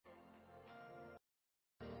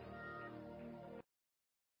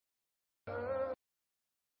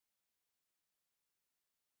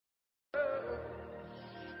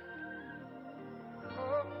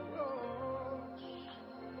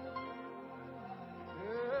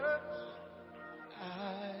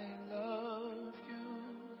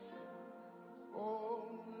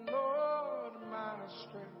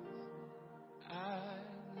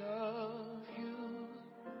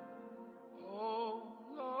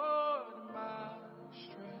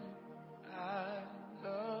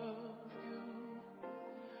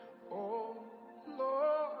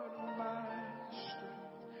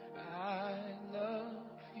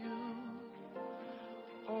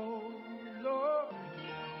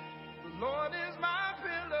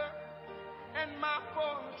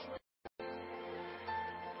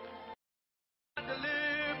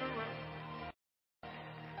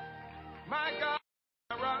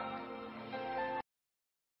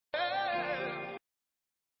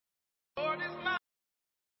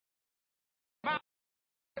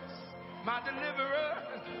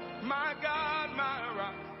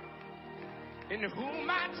in whom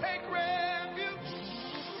I take refuge.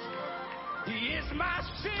 He is my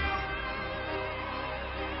shield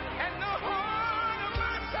and the horn of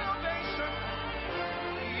my salvation.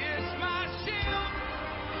 He is my shield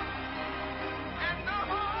and the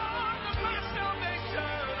horn of my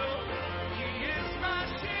salvation. He is my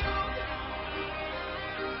shield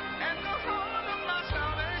and the horn of my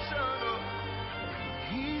salvation.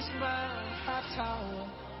 He's my high tower.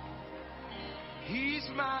 He's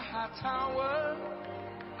my high tower.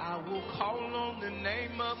 I will call on the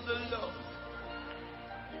name of the Lord,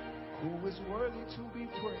 who is worthy to be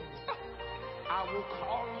praised. I will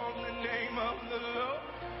call on the name of the Lord,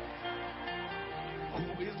 who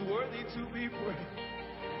is worthy to be praised.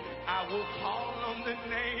 I will call on the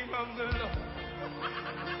name of the Lord,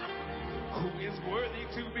 who is worthy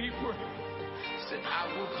to be praised. Said I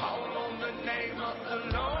will call on the name of the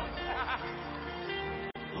Lord,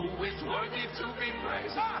 who is worthy to be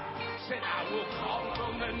praised. Said I will call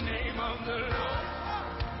on the name of the Lord,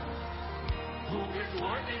 who is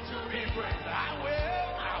worthy to be praised. I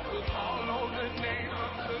will call on the name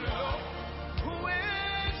of the Lord, who is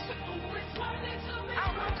worthy to be praised. I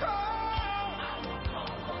will call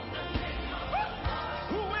on the name of the Lord,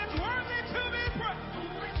 who is worthy to be praised.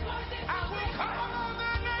 I will call on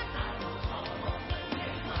the name of the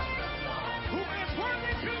Lord, who is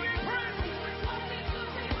worthy to be praised.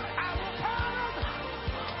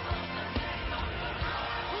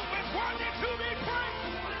 Worthy to be praised.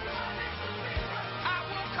 I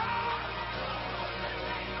will call.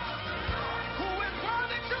 Who is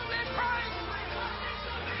worthy to be praised?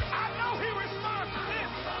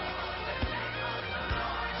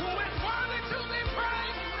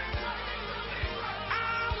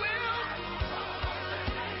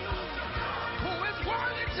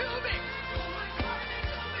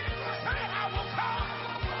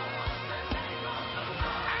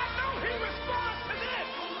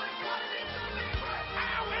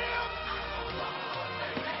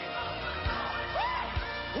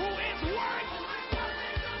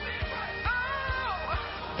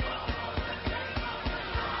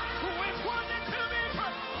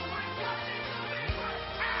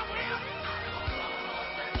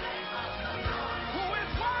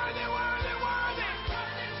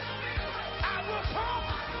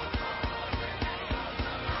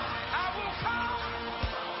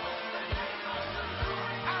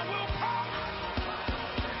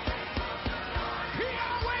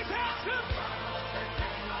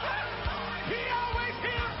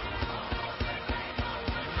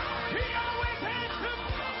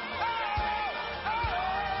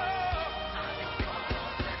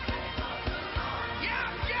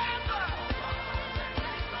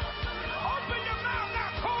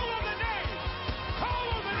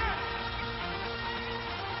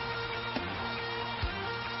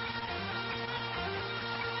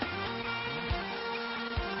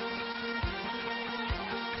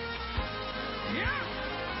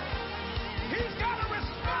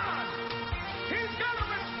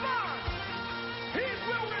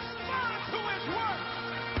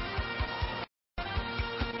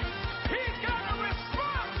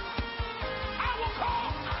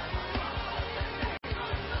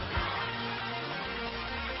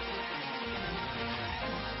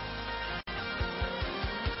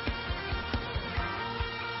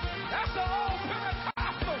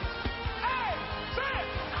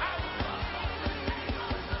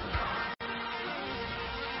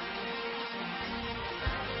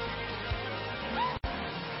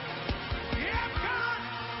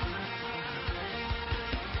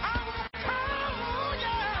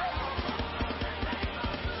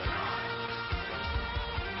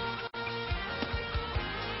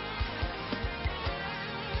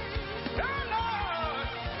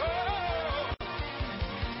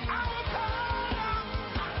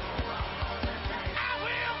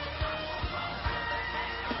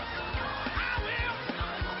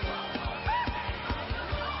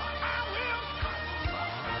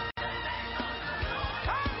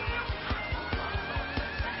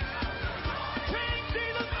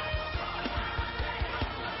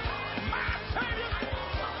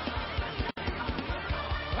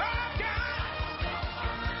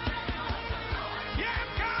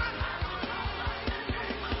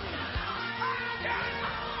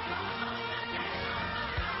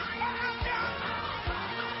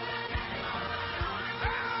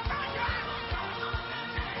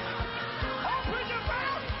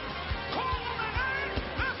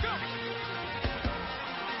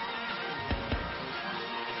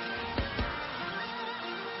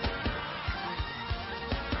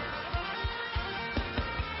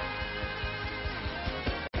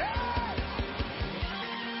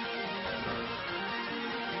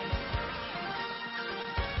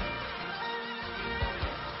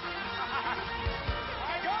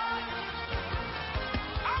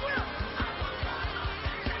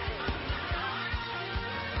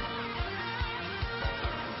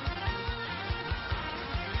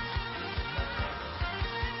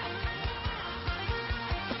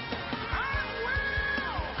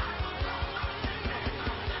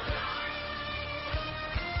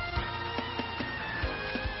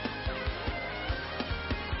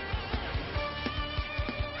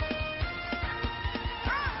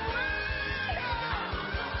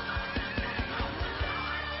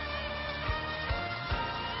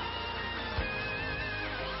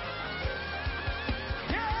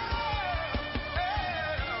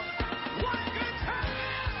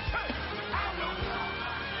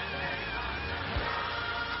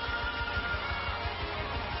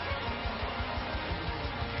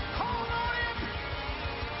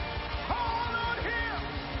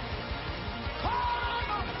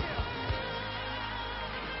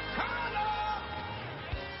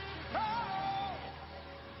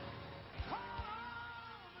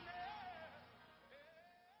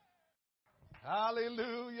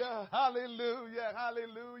 Hallelujah, hallelujah,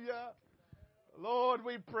 hallelujah. Lord,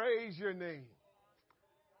 we praise your name.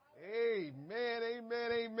 Amen,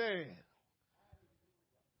 amen, amen.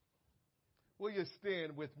 Will you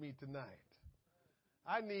stand with me tonight?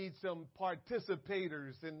 I need some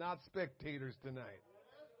participators and not spectators tonight.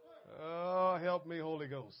 Oh, help me, Holy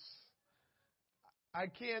Ghost. I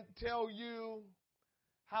can't tell you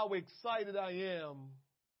how excited I am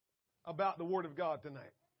about the Word of God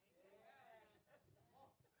tonight.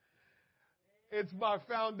 It's my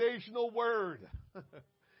foundational word.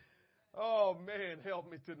 Oh, man, help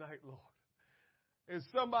me tonight, Lord. If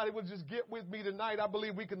somebody would just get with me tonight, I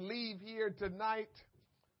believe we can leave here tonight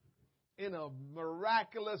in a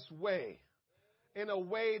miraculous way, in a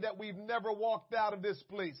way that we've never walked out of this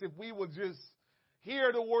place. If we would just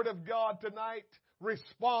hear the Word of God tonight,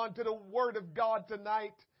 respond to the Word of God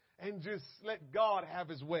tonight, and just let God have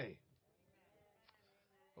His way.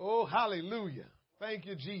 Oh, hallelujah. Thank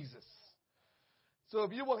you, Jesus. So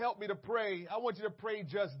if you will help me to pray, I want you to pray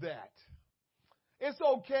just that. It's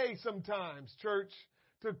okay sometimes, church,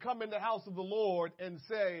 to come in the house of the Lord and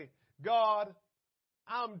say, God,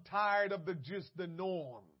 I'm tired of just the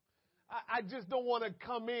norm. I just don't want to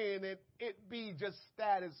come in and it be just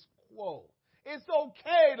status quo. It's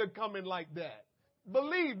okay to come in like that.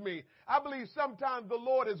 Believe me, I believe sometimes the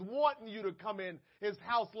Lord is wanting you to come in His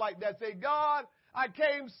house like that. Say, God, I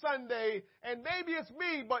came Sunday and maybe it's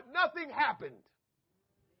me, but nothing happened.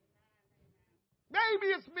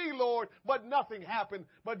 Maybe it's me, Lord, but nothing happened.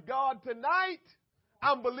 But God, tonight,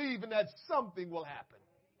 I'm believing that something will happen.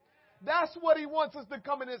 That's what He wants us to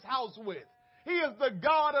come in His house with. He is the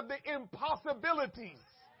God of the impossibilities.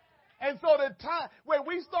 And so the time when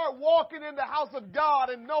we start walking in the house of God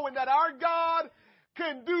and knowing that our God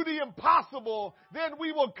can do the impossible, then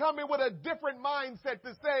we will come in with a different mindset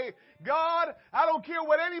to say, God, I don't care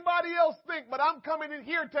what anybody else think, but I'm coming in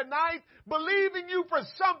here tonight believing you for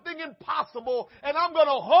something impossible, and I'm going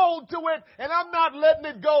to hold to it, and I'm not letting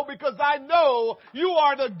it go because I know you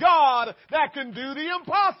are the God that can do the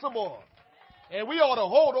impossible. And we ought to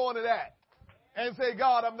hold on to that and say,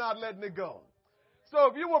 God, I'm not letting it go. So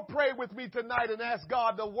if you will pray with me tonight and ask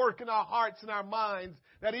God to work in our hearts and our minds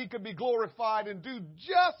that He could be glorified and do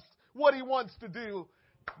just what He wants to do,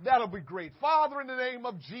 that'll be great. Father, in the name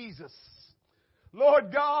of Jesus,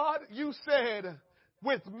 Lord God, you said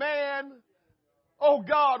with man, oh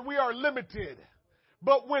God, we are limited,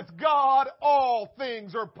 but with God, all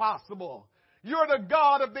things are possible. You're the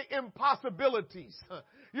God of the impossibilities.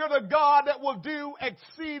 You're the God that will do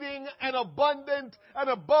exceeding and abundant and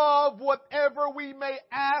above whatever we may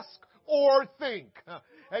ask or think.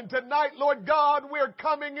 And tonight, Lord God, we're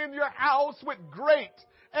coming in your house with great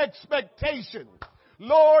expectation.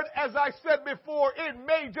 Lord, as I said before, it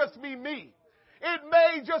may just be me. It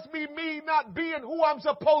may just be me not being who I'm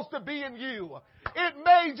supposed to be in you. It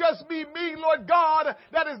may just be me, Lord God,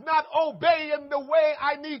 that is not obeying the way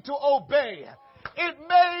I need to obey. It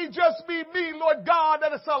may just be me, Lord God,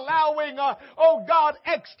 that is allowing, oh God,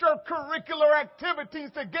 extracurricular activities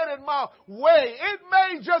to get in my way. It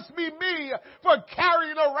may just be me for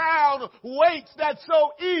carrying around weights that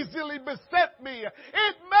so easily beset me.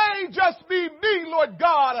 It may just be me, Lord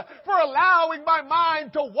God, for allowing my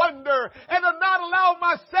mind to wander and to not allow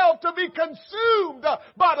myself to be consumed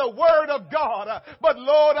by the Word of God. But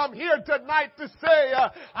Lord, I'm here tonight to say,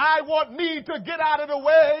 I want me to get out of the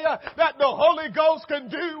way, that the Holy Ghost can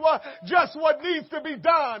do just what needs to be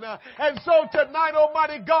done. And so tonight,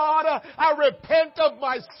 Almighty God, I repent of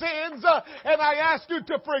my sins and I ask you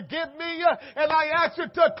to forgive me and I ask you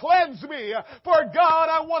to cleanse me. For God,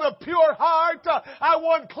 I want a pure heart, I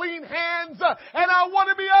want clean hands, and I want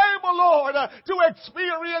to be able, Lord, to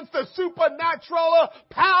experience the supernatural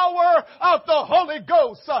power of the Holy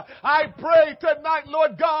Ghost. I pray tonight,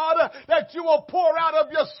 Lord God, that you will pour out of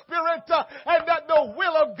your Spirit and that the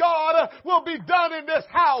will of God will be done in this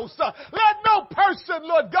house. Let no person,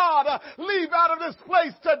 Lord God, leave out of this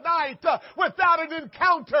place tonight without an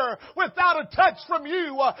encounter, without a touch from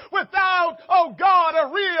you, without, oh God,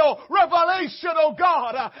 a real revelation, oh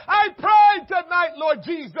God. I pray tonight, Lord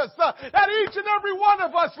Jesus, that each and every one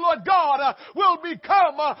of us, Lord God, will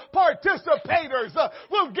become participators,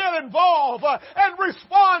 will get involved and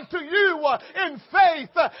respond to you in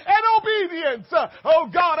faith and obedience. Oh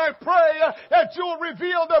God, I pray that you will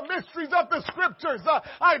reveal the mysteries of the Scriptures.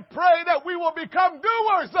 I pray that we will become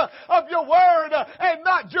doers of your word and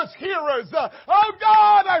not just hearers. Oh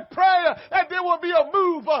God, I pray that there will be a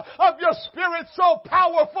move of your Spirit so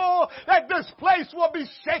powerful that this place will be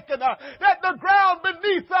shaken, that the ground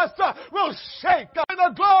beneath us will shake, and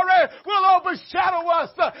the glory will overshadow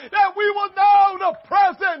us, that we will know the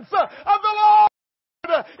presence of the Lord.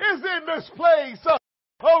 is in this place.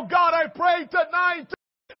 Oh God, I pray tonight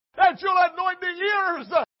that you'll anoint the ears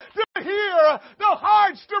to hear, the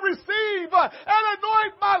hearts to receive, and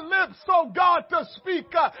anoint my lips, oh God, to speak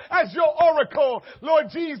as your oracle. Lord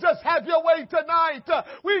Jesus, have your way tonight.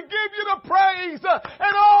 We give you the praise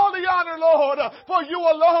and all the honor, Lord, for you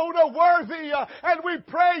alone are worthy, and we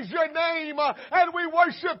praise your name, and we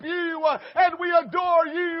worship you, and we adore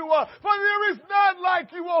you, for there is none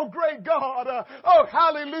like you, oh great God. Oh,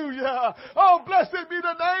 hallelujah. Oh, blessed be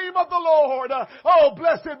the name of the Lord. Oh,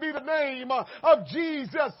 blessed be the name of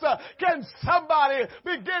Jesus. Can somebody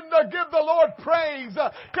begin to give the Lord praise?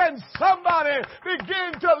 Can somebody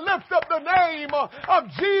begin to lift up the name of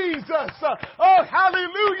Jesus? Oh,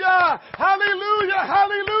 hallelujah, hallelujah,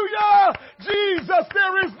 hallelujah. Jesus,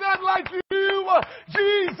 there is none like you.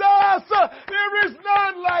 Jesus, there is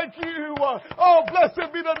none like you. Oh,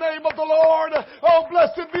 blessed be the name of the Lord. Oh,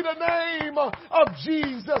 blessed be the name of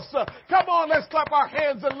Jesus. Come on, let's clap our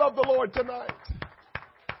hands and love the Lord tonight.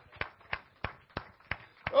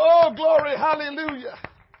 Oh, glory, hallelujah.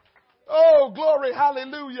 Oh, glory,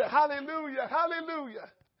 hallelujah, hallelujah, hallelujah.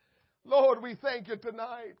 Lord, we thank you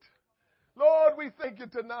tonight. Lord, we thank you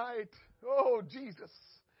tonight. Oh, Jesus.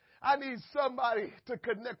 I need somebody to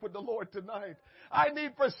connect with the Lord tonight. I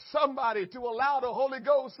need for somebody to allow the Holy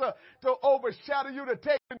Ghost to overshadow you, to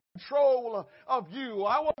take control of you.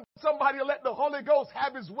 I want somebody to let the Holy Ghost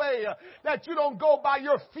have his way, that you don't go by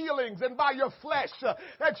your feelings and by your flesh,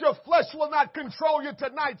 that your flesh will not control you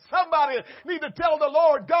tonight. Somebody need to tell the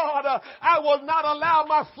Lord, God, I will not allow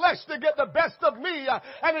my flesh to get the best of me,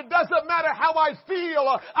 and it doesn't matter how I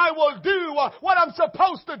feel, I will do what I'm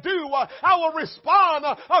supposed to do. I will respond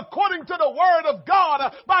according to the word of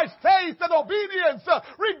God by faith and obedience,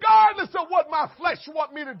 regardless of what my flesh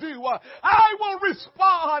want me to do. I will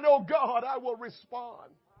respond, oh God, I will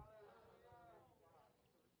respond.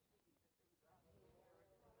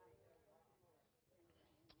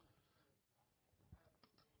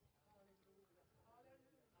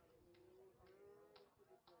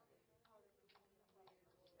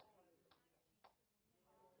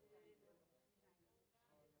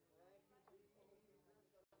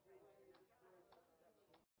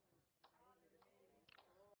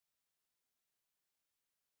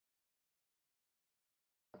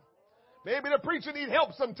 Maybe the preacher need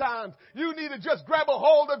help sometimes. You need to just grab a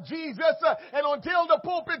hold of Jesus, and until the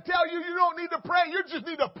pulpit tell you you don't need to pray, you just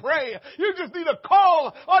need to pray. You just need to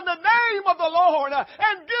call on the name of the Lord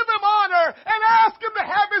and give him honor and ask him to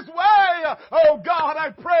have his way. Oh God,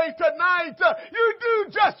 I pray tonight you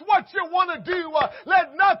do just what you want to do.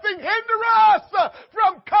 Let nothing hinder us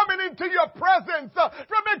from coming into your presence,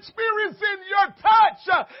 from experiencing your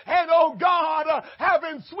touch, and oh God,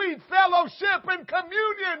 having sweet fellowship and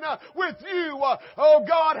communion with you. Oh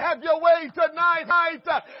God, have your way tonight.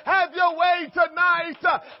 Have your way tonight.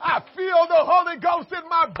 I feel the Holy Ghost in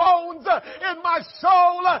my bones, in my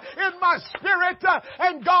soul, in my spirit,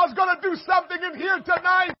 and God's going to do something in here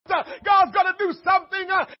tonight. God's going to do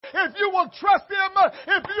something if you will trust him,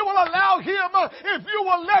 if you will allow him, if you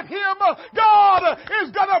will let him. God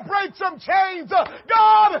is going to break some chains.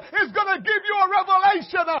 God is going to give you a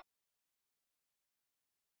revelation.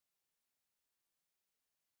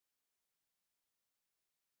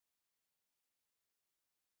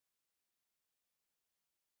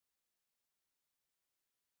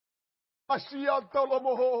 Mashiach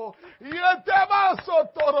Yetemaso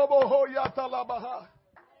Toroboho Yatalabaha.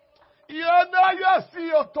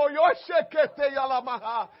 Yanayasio Toyoshe Kete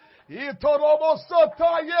Yalamaha. Itoroboso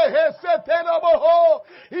Toye Hesetenoboho.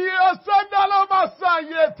 Yasandalamasa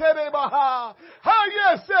Yeterebaha.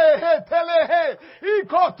 Hayese Hetelehe.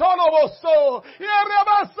 Ikotoloboso.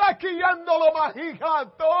 Yerebasaki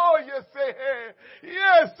Yandolomahiha. Toyesehe.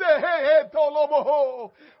 Yesehe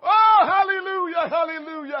Toloboho. Oh, hallelujah,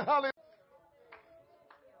 hallelujah, hallelujah.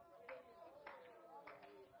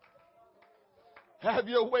 Have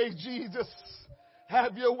your way, Jesus.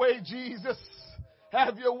 Have your way, Jesus.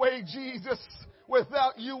 Have your way, Jesus.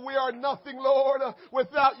 Without you, we are nothing, Lord.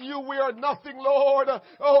 Without you, we are nothing, Lord.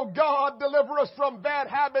 Oh God, deliver us from bad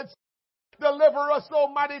habits. Deliver us,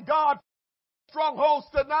 Almighty God, from strongholds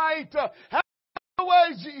tonight. Have your way,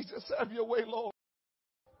 Jesus. Have your way, Lord.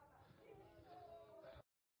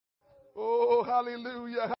 Oh,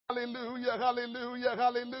 hallelujah, hallelujah, hallelujah,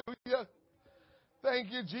 hallelujah.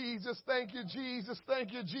 Thank you, Jesus. Thank you, Jesus.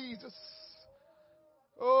 Thank you, Jesus.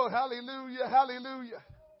 Oh, hallelujah, hallelujah.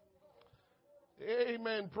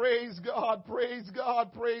 Amen. Praise God, praise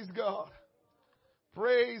God, praise God.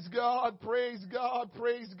 Praise God, praise God,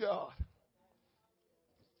 praise God.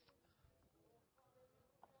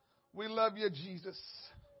 We love you, Jesus.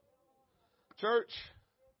 Church,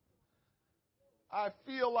 I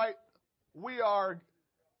feel like we are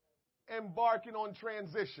embarking on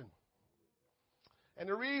transition. And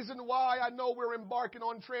the reason why I know we're embarking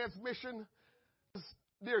on transmission is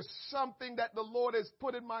there's something that the Lord has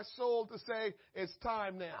put in my soul to say, it's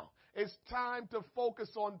time now. It's time to focus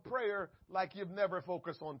on prayer like you've never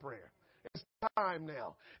focused on prayer. It's time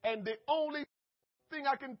now. And the only thing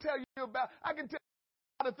I can tell you about, I can tell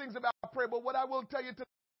you a lot of things about prayer, but what I will tell you today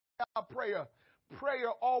about prayer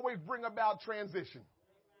always bring about transition.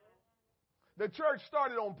 The church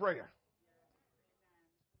started on prayer.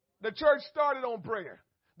 The church started on prayer.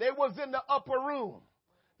 They was in the upper room.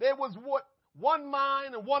 There was one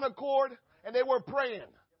mind and one accord, and they were praying.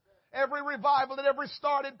 Every revival that ever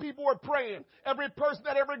started, people were praying. Every person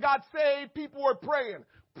that ever got saved, people were praying.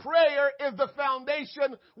 Prayer is the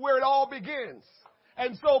foundation where it all begins.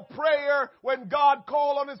 And so prayer, when God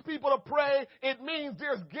called on his people to pray, it means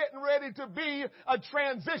there's getting ready to be a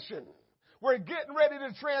transition. We're getting ready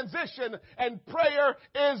to transition, and prayer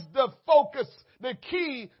is the focus, the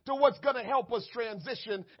key to what's going to help us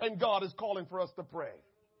transition, and God is calling for us to pray.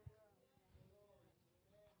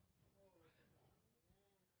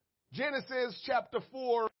 Genesis chapter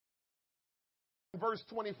 4, verse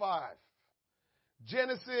 25.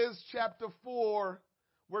 Genesis chapter 4,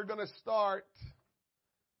 we're going to start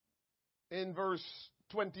in verse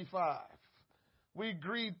 25. We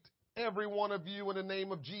greet every one of you in the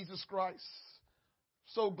name of Jesus Christ.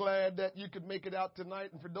 So glad that you could make it out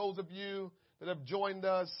tonight. And for those of you that have joined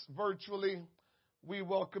us virtually, we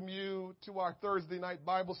welcome you to our Thursday night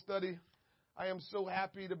Bible study. I am so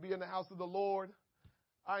happy to be in the house of the Lord.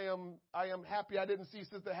 I am happy I didn't see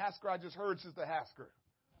Sister Hasker. I just heard Sister Hasker.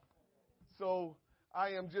 So I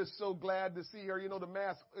am just so glad to see her. You know, the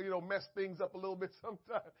mask, mess things up a little bit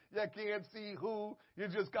sometimes. You can't see who. You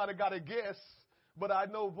just got to guess. But I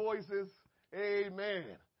know voices. Amen.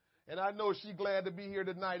 And I know she's glad to be here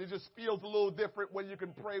tonight. It just feels a little different when you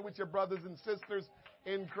can pray with your brothers and sisters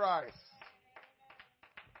in Christ.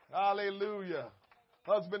 Hallelujah.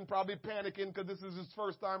 Husband probably panicking because this is his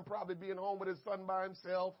first time probably being home with his son by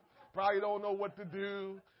himself. Probably don't know what to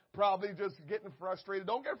do. Probably just getting frustrated.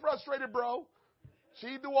 Don't get frustrated, bro.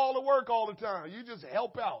 She do all the work all the time. You just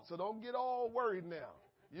help out. So don't get all worried now.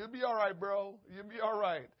 You'll be all right, bro. You'll be all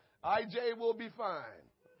right. IJ will be fine.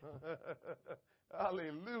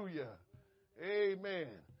 Hallelujah. Amen.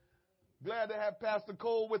 Glad to have Pastor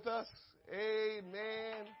Cole with us.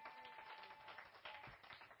 Amen.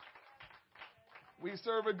 We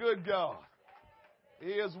serve a good God.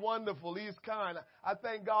 He is wonderful. He's kind. I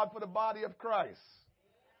thank God for the body of Christ.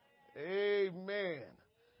 Amen.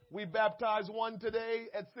 We baptize one today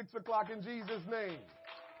at 6 o'clock in Jesus' name.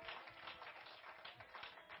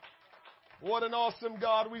 What an awesome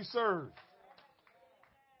God we serve.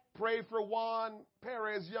 Pray for Juan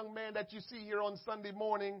Perez, young man that you see here on Sunday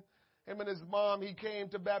morning. Him and his mom, he came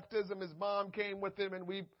to baptism. His mom came with him, and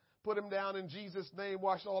we put him down in Jesus' name,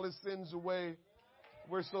 washed all his sins away.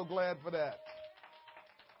 We're so glad for that.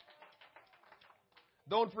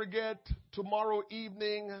 Don't forget, tomorrow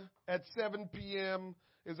evening at 7 p.m.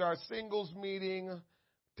 is our singles meeting,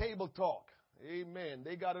 Table Talk. Amen.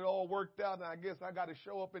 They got it all worked out, and I guess I got to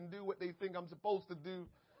show up and do what they think I'm supposed to do.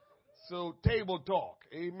 So, Table Talk.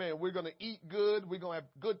 Amen. We're going to eat good. We're going to have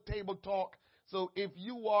good table talk. So, if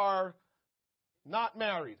you are not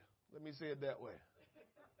married, let me say it that way.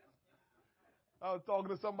 I was talking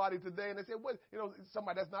to somebody today, and they said, "What?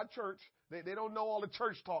 Somebody that's not church. They don't know all the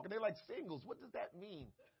church talk, and they're like, singles. What does that mean?"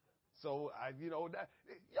 So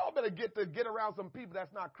y'all better get around some people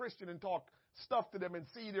that's not Christian and talk stuff to them and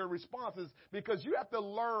see their responses, because you have to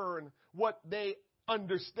learn what they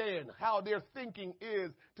understand, how their thinking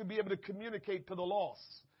is, to be able to communicate to the lost.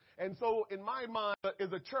 And so, in my mind,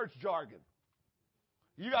 is a church jargon.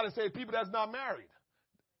 You got to say people that's not married.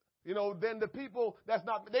 Then the people that's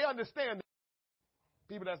not, they understand.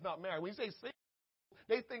 People that's not married. When you say single,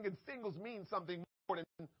 they thinking singles means something more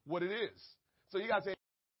than what it is. So you got to say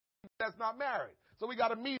that's not married. So we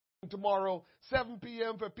got a meeting tomorrow, 7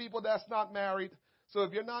 p.m. for people that's not married. So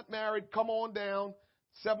if you're not married, come on down.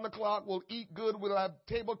 7 o'clock, we'll eat good. We'll have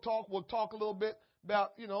table talk. We'll talk a little bit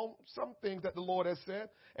about, some things that the Lord has said.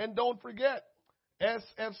 And don't forget,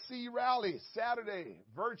 SFC rally, Saturday,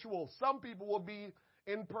 virtual. Some people will be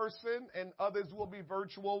in person and others will be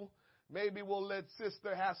virtual. Maybe we'll let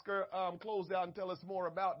Sister Hasker close out and tell us more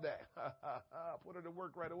about that. Put her to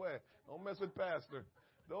work right away. Don't mess with Pastor.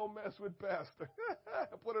 Don't mess with Pastor.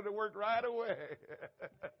 Put her to work right away.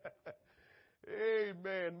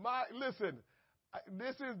 Amen. Listen,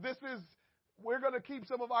 this is, we're going to keep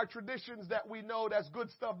some of our traditions that we know, that's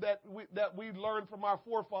good stuff that we learned from our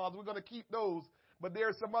forefathers. We're going to keep those. But there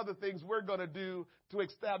are some other things we're going to do to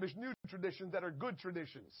establish new traditions that are good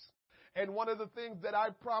traditions. And one of the things that I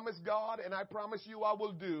promise God and I promise you I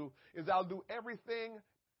will do is I'll do everything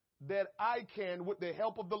that I can with the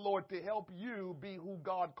help of the Lord to help you be who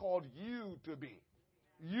God called you to be.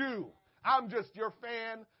 You. I'm just your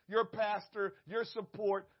fan, your pastor, your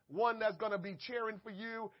support, one that's going to be cheering for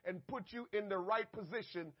you and put you in the right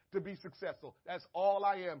position to be successful. That's all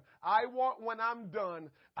I am. I want when I'm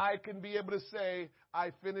done, I can be able to say,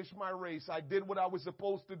 I finished my race. I did what I was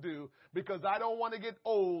supposed to do because I don't want to get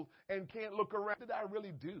old and can't look around. What did I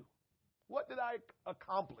really do? What did I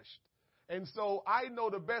accomplish? And so I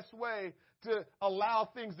know the best way to allow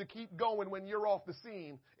things to keep going when you're off the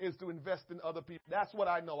scene is to invest in other people. That's what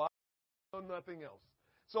I know. I know nothing else.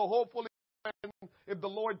 So hopefully, if the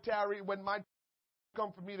Lord tarry, when my time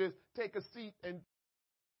come for me to take a seat and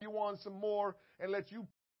you on some more and let you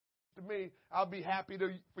to me, I'll be happy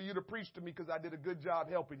for you to preach to me because I did a good job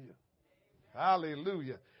helping you.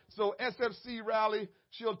 Hallelujah. So SFC rally,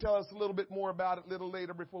 she'll tell us a little bit more about it a little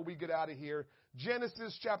later before we get out of here.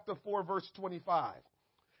 Genesis chapter 4, verse 25.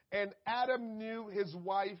 And Adam knew his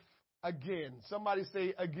wife again. Somebody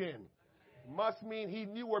say again. Must mean he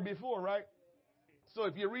knew her before, right? So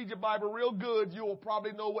if you read your Bible real good, you will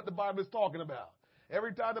probably know what the Bible is talking about.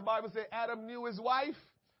 Every time the Bible says Adam knew his wife,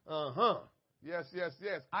 yes.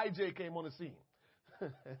 IJ came on the scene.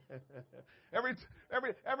 Every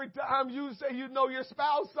time you say you know your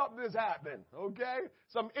spouse, something is happening, okay?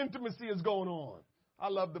 Some intimacy is going on. I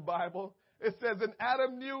love the Bible. It says, and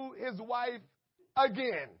Adam knew his wife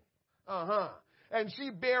again. And she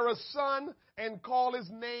bare a son and called his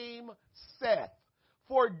name Seth.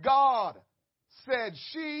 For God said,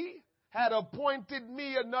 she had appointed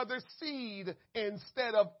me another seed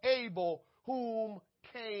instead of Abel, whom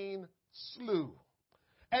Cain slew.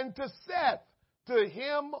 And to Seth, to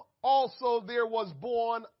him also there was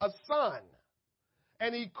born a son,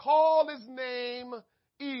 and he called his name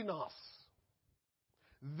Enos.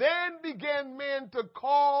 Then began men to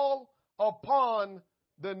call upon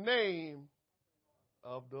the name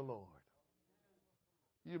of the Lord.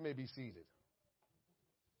 You may be seated.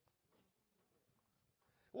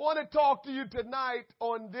 I want to talk to you tonight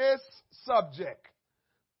on this subject.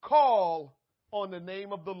 Call on the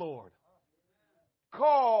name of the Lord.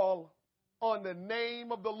 Call on the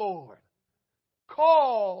name of the Lord.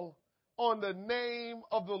 Call on the name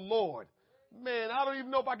of the Lord. Man, I don't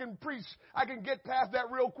even know if I can preach. I can get past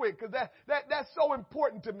that real quick because that's so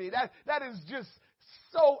important to me. That is just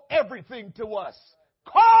so everything to us.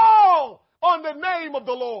 Call on the name of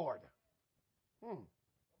the Lord.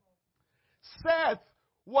 Seth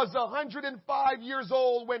was 105 years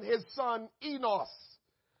old when his son Enos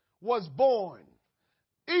was born.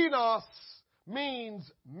 Enos means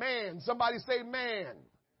man. Somebody say man.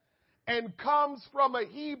 And comes from a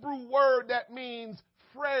Hebrew word that means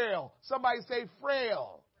frail. Somebody say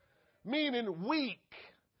frail, meaning weak.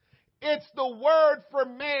 It's the word for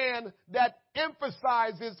man that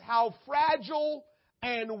emphasizes how fragile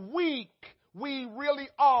and weak we really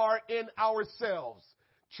are in ourselves.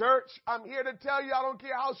 Church, I'm here to tell you, I don't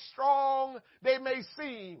care how strong they may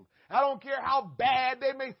seem. I don't care how bad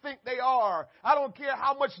they may think they are. I don't care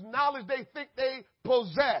how much knowledge they think they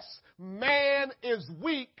possess. Man is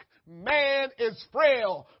weak. Man is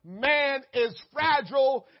frail. Man is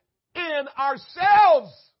fragile in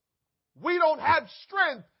ourselves. We don't have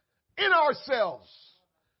strength in ourselves.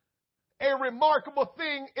 A remarkable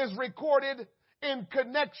thing is recorded in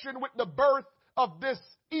connection with the birth of this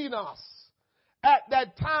Enos. At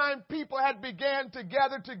that time, people had began to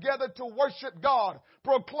gather together to worship God,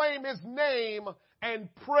 proclaim his name, and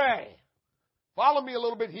pray. Follow me a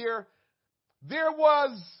little bit here. There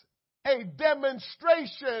was a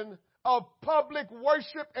demonstration of public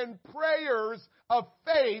worship and prayers of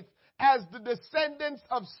faith as the descendants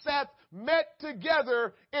of Seth met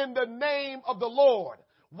together in the name of the Lord.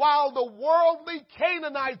 While the worldly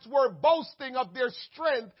Canaanites were boasting of their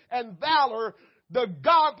strength and valor, the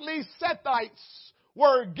godly Sethites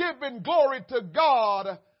were giving glory to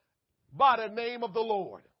God by the name of the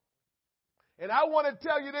Lord. And I want to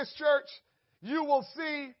tell you this, church, you will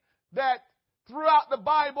see that throughout the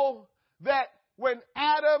Bible that when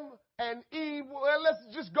Adam and Eve, well,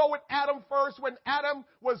 let's just go with Adam first. When Adam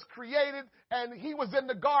was created and he was in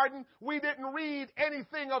the garden, we didn't read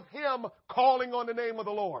anything of him calling on the name of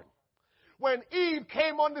the Lord. When Eve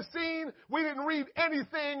came on the scene, we didn't read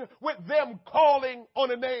anything with them calling on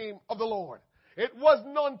the name of the Lord. It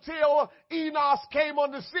wasn't until Enos came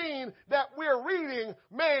on the scene that we're reading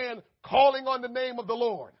man calling on the name of the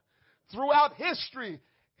Lord. Throughout history,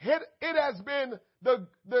 it has been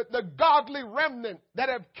the godly remnant that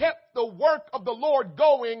have kept the work of the Lord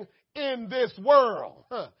going in this world.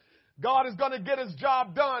 God is going to get his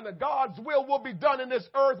job done. God's will be done in this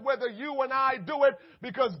earth whether you and I do it,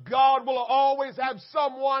 because God will always have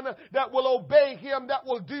someone that will obey him, that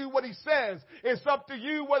will do what he says. It's up to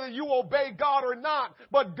you whether you obey God or not,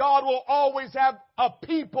 but God will always have a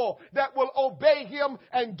people that will obey him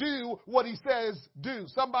and do what he says do.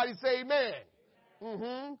 Somebody say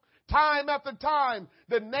amen. Time after time,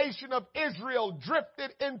 the nation of Israel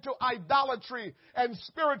drifted into idolatry and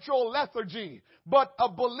spiritual lethargy, but a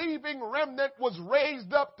believing remnant was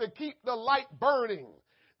raised up to keep the light burning.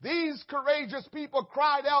 These courageous people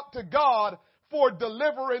cried out to God for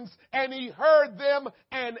deliverance, and he heard them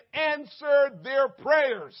and answered their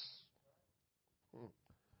prayers.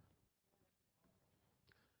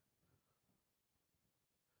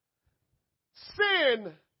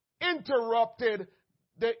 Sin interrupted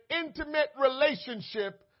the intimate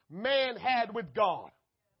relationship man had with God.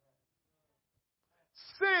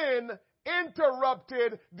 Sin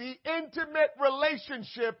interrupted the intimate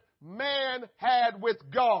relationship man had with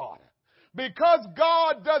God. Because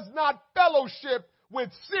God does not fellowship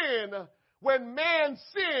with sin, when man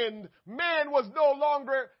sinned, man was no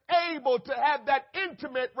longer able to have that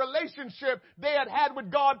intimate relationship they had had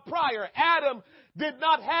with God prior. Adam did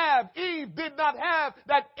not have, Eve did not have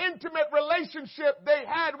that intimate relationship they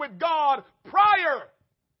had with God prior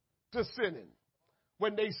to sinning.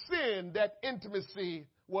 When they sinned, that intimacy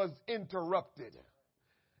was interrupted.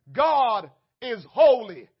 God is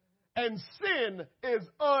holy and sin is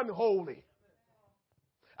unholy.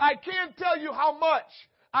 I can't tell you how much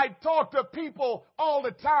I talk to people all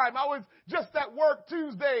the time. I was just at work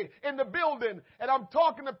Tuesday in the building, and I'm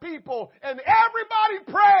talking to people, and everybody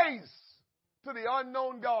prays to the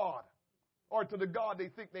unknown God, or to the God they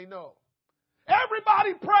think they know.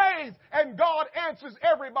 Everybody prays, and God answers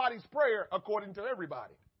everybody's prayer according to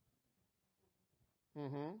everybody.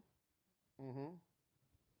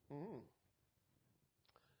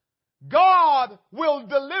 God will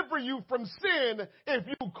deliver you from sin if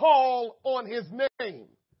you call on his name.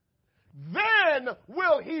 Then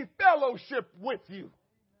will he fellowship with you.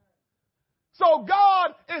 So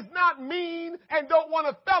God is not mean and don't want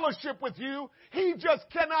to fellowship with you. He just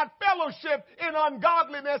cannot fellowship in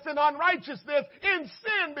ungodliness and unrighteousness, in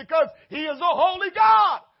sin, because he is a holy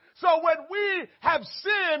God. So when we have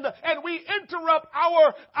sinned and we interrupt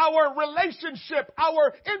our relationship,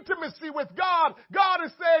 our intimacy with God, God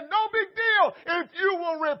is saying, no big deal. If you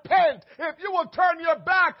will repent, if you will turn your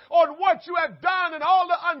back on what you have done and all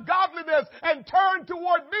the ungodliness and turn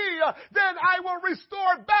toward me, then I will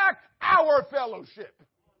restore back our fellowship.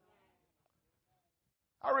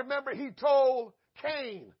 I remember he told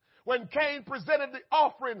Cain, when Cain presented the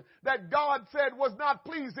offering that God said was not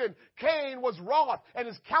pleasing, Cain was wroth and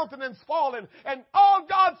his countenance fallen. And all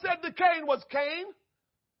God said to Cain was, Cain,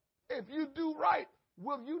 if you do right,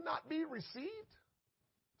 will you not be received?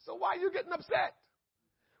 So why are you getting upset?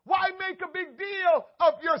 Why make a big deal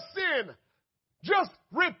of your sin? Just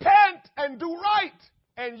repent and do right,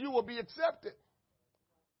 and you will be accepted.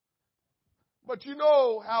 But you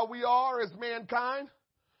know how we are as mankind.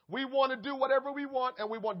 We want to do whatever we want, and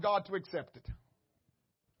we want God to accept it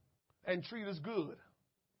and treat us good.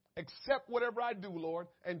 Accept whatever I do, Lord,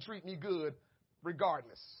 and treat me good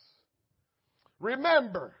regardless.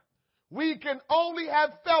 Remember, we can only have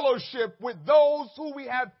fellowship with those who we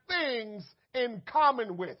have things in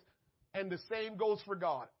common with. And the same goes for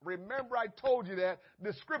God. Remember, I told you that.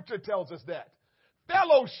 The scripture tells us that.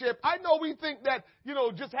 Fellowship, I know we think that,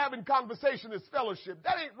 just having conversation is fellowship.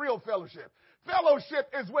 That ain't real fellowship. Fellowship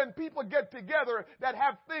is when people get together that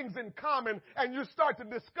have things in common, and you start to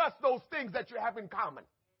discuss those things that you have in common.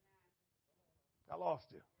 I lost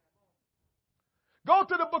you. Go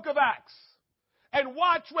to the book of Acts and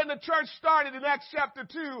watch when the church started in Acts chapter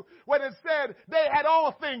 2, when it said they had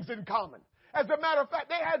all things in common. As a matter of fact,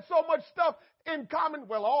 they had so much stuff in common.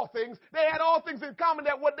 Well, all things. They had all things in common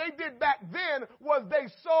that what they did back then was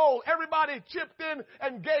they sold. Everybody chipped in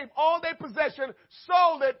and gave all their possession,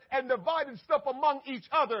 sold it, and divided stuff among each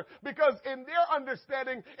other. Because in their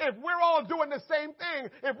understanding, if we're all doing the same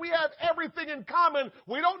thing, if we have everything in common,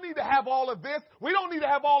 we don't need to have all of this. We don't need to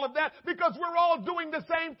have all of that, because we're all doing the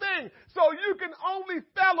same thing. So you can only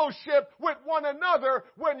fellowship with one another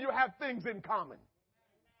when you have things in common.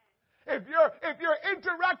 If you're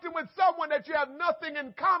interacting with someone that you have nothing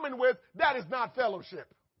in common with, that is not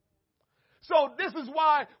fellowship. So this is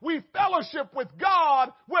why we fellowship with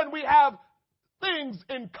God when we have things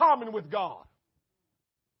in common with God.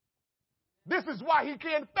 This is why he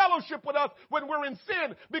can't fellowship with us when we're in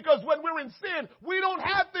sin, because when we're in sin, we don't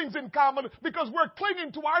have things in common because we're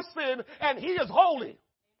clinging to our sin and he is holy.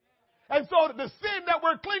 And so the sin that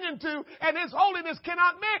we're clinging to and his holiness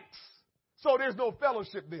cannot mix. So there's no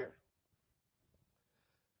fellowship there.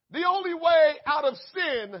 The only way out of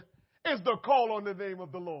sin is to call on the name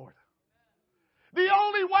of the Lord. The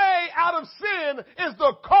only way out of sin is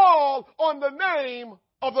to call on the name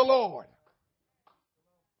of the Lord.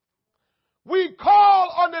 We call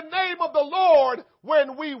on the name of the Lord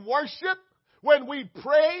when we worship, when we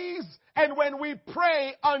praise, and when we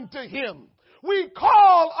pray unto him. We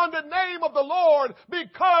call on the name of the Lord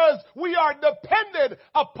because we are dependent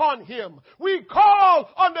upon him. We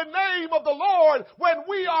call on the name of the Lord when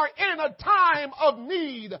we are in a time of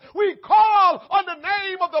need. We call on the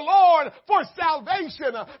name of the Lord for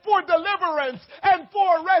salvation, for deliverance, and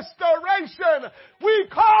for restoration. We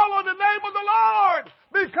call on the name of the Lord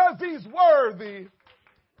because he's worthy.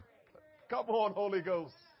 Come on, Holy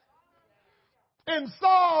Ghost. In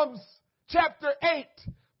Psalms chapter 8,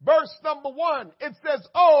 verse number 1, it says,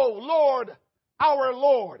 "O Lord, our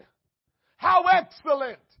Lord, how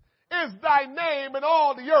excellent is thy name in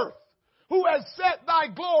all the earth, who has set thy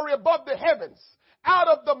glory above the heavens. Out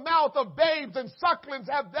of the mouth of babes and sucklings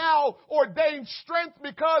have thou ordained strength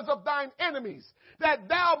because of thine enemies, that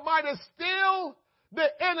thou mightest still the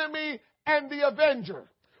enemy and the avenger.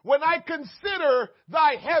 When I consider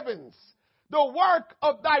thy heavens, the work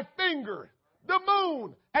of thy finger, the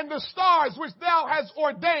moon and the stars which thou hast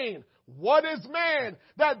ordained. What is man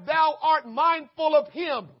that thou art mindful of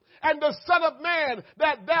him, and the Son of Man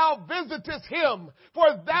that thou visitest him?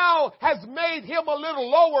 For thou hast made him a little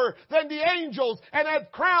lower than the angels, and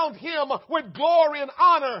hast crowned him with glory and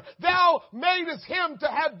honor. Thou madest him to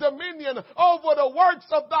have dominion over the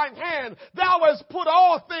works of thine hand. Thou hast put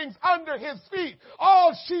all things under his feet,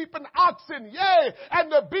 all sheep and oxen, yea,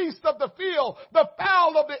 and the beasts of the field, the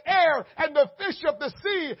fowl of the air, and the fish of the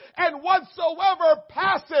sea, and whatsoever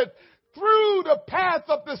passeth through the path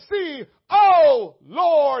of the sea. O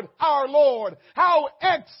Lord, our Lord, how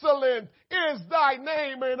excellent is thy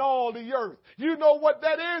name in all the earth." You know what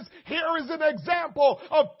that is? Here is an example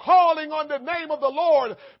of calling on the name of the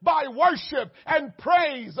Lord by worship and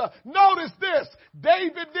praise. Notice this.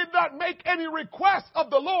 David did not make any request of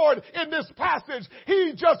the Lord in this passage.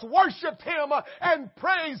 He just worshiped him and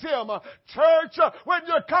praised him. Church, when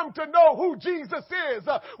you come to know who Jesus is,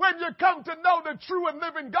 when you come to know the true and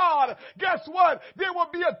living God, guess what? There will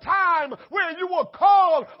be a time where you will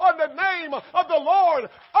call on the name of the Lord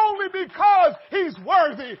only because he's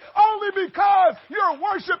worthy, only because you're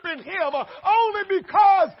worshiping him, only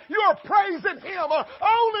because you're praising him,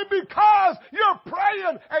 only because you're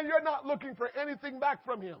praying and you're not looking for anything back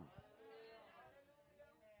from him.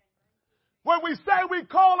 When we say we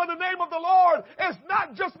call on the name of the Lord, it's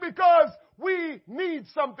not just because we need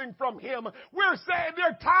something from him. We're saying there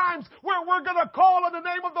are times where we're going to call on the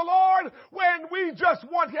name of the Lord when we just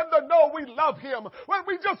want him to know we love him, when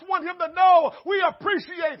we just want him to know we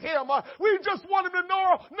appreciate him, we just want him to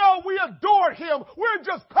know we adore him. We're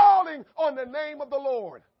just calling on the name of the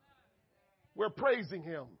Lord. We're praising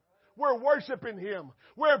him. We're worshiping him.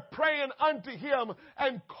 We're praying unto him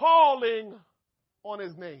and calling on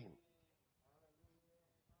his name.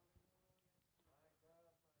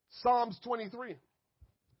 Psalms 23.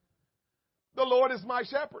 The Lord is my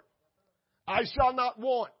shepherd. I shall not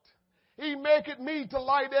want. He maketh me to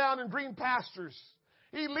lie down in green pastures.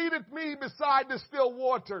 He leadeth me beside the still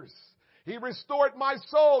waters. He restored my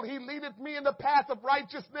soul. He leadeth me in the path of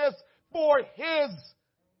righteousness for his.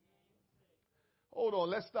 Hold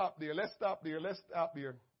on. Let's stop there. Let's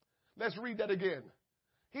read that again.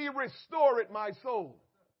 He restored my soul.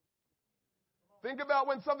 Think about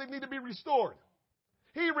when something needs to be restored.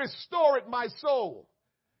 He restored my soul.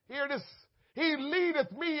 Hear this. He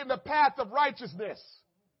leadeth me in the path of righteousness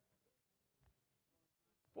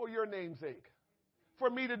for your name's sake. For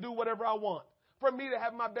me to do whatever I want. For me to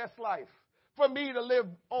have my best life. For me to live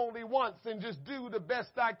only once and just do the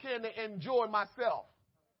best I can to enjoy myself.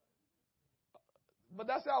 But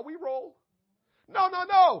that's how we roll.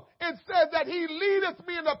 No. It says that he leadeth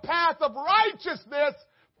me in the path of righteousness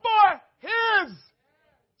for his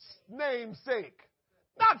name's sake.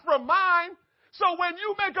 Not for mine. So when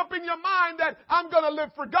you make up in your mind that I'm going to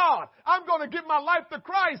live for God, I'm going to give my life to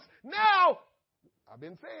Christ, now, I've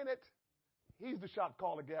been saying it, he's the shot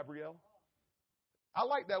caller, Gabrielle. I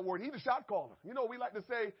like that word. He's the shot caller. You know, we like to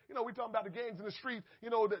say, we talking about the gangs in the street,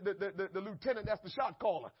 the lieutenant, that's the shot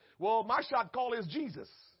caller. Well, my shot caller is Jesus.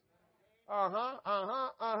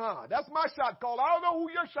 That's my shot caller. I don't know who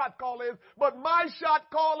your shot caller is, but my shot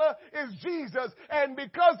caller is Jesus. And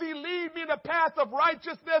because he lead me in the path of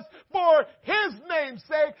righteousness for his name's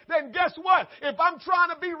sake, then guess what? If I'm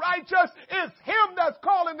trying to be righteous, it's him that's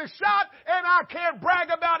calling the shot, and I can't brag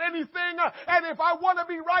about anything. And if I want to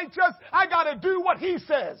be righteous, I got to do what he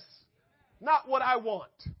says, not what I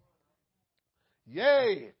want.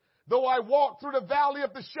 Yea, though I walk through the valley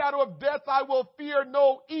of the shadow of death, I will fear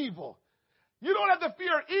no evil. You don't have to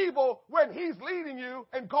fear evil when he's leading you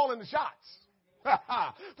and calling the shots.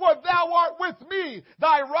 For thou art with me,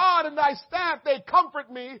 thy rod and thy staff, they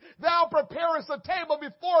comfort me. Thou preparest a table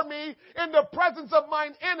before me in the presence of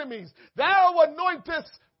mine enemies. Thou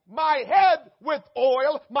anointest my head with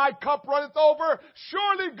oil, my cup runneth over.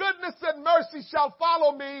 Surely goodness and mercy shall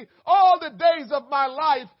follow me all the days of my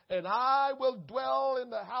life, and I will dwell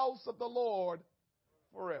in the house of the Lord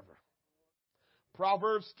forever.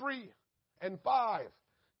 Proverbs 3:5.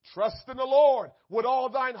 Trust in the Lord with all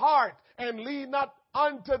thine heart, and lean not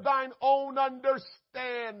unto thine own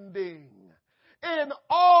understanding. In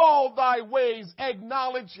all thy ways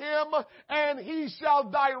acknowledge him, and he shall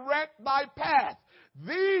direct thy path.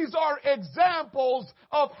 These are examples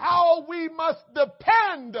of how we must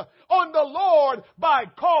depend on the Lord by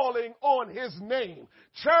calling on his name.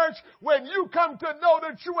 Church, when you come to know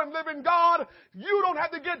the true and living God, you don't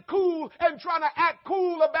have to get cool and trying to act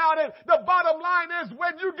cool about it. The bottom line is,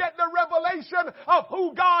 when you get the revelation of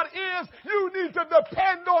who God is, you need to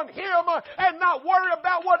depend on him and not worry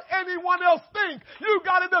about what anyone else thinks. You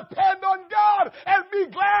got to depend on God and be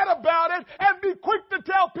glad about it and be quick to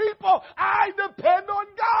tell people, I depend on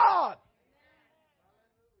God.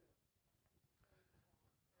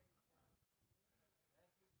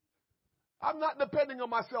 I'm not depending on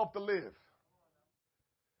myself to live.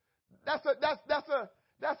 That's a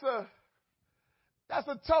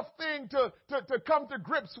tough thing to come to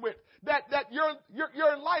grips with. That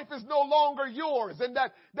your life is no longer yours, and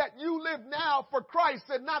that you live now for Christ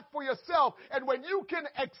and not for yourself. And when you can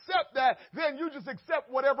accept that, then you just accept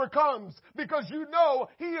whatever comes, because you know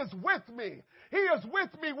he is with me. He is with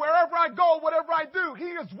me wherever I go, whatever I do. He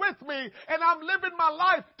is with me, and I'm living my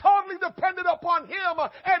life totally dependent upon him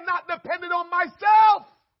and not dependent on myself.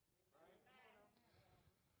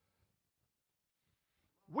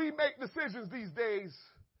 We make decisions these days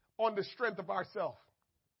on the strength of ourselves.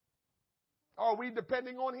 Are we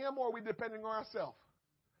depending on him, or are we depending on ourselves?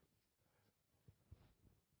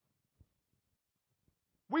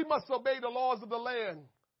 We must obey the laws of the land,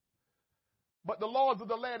 but the laws of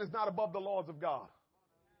the land is not above the laws of God.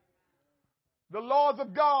 The laws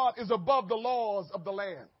of God is above the laws of the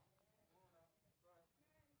land.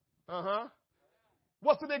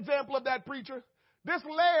 What's an example of that, preacher? This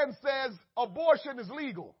land says abortion is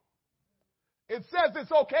legal. It says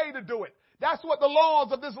it's okay to do it. That's what the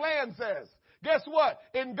laws of this land says. Guess what?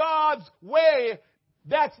 In God's way,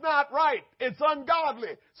 that's not right. It's ungodly.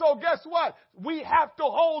 So guess what? We have to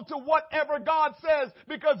hold to whatever God says,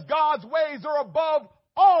 because God's ways are above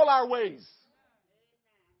all our ways.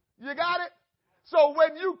 You got it? So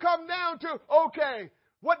when you come down to, okay,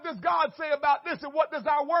 what does God say about this, and what does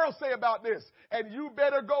our world say about this? And you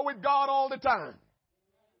better go with God all the time.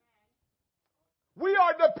 We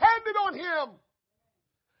are dependent on him.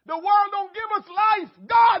 The world don't give us life.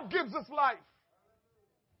 God gives us life.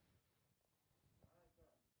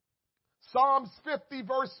 Psalms 50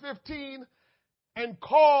 verse 15, and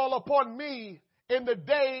call upon me in the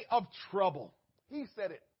day of trouble. He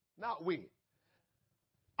said it, not we.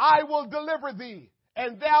 I will deliver thee,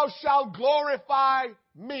 and thou shalt glorify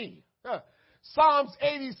me. Psalms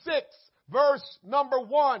 86 verse number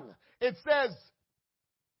 1. It says,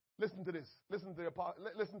 listen to this. Listen to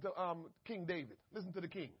King David. Listen to the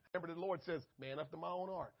king. Remember, the Lord says, man after my own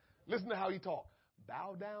heart. Listen to how he talked.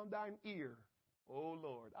 Bow down thine ear, oh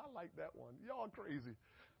Lord. I like that one. Y'all crazy.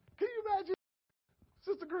 Can you imagine?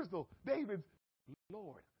 Sister Crystal, David's,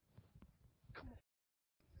 Lord, come on.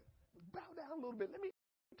 Bow down a little bit. Let me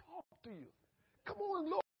talk to you. Come on,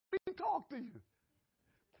 Lord. Let me talk to you.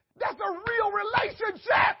 That's a real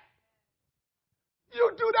relationship. You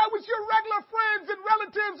do that with your regular friends and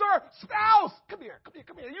relatives or spouse. Come here.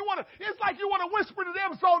 It's like you want to whisper to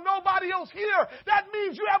them so nobody else hear. That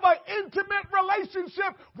means you have an intimate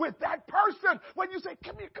relationship with that person. When you say,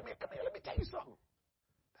 come here, let me tell you something.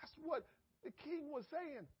 That's what the king was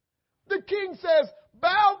saying. The king says,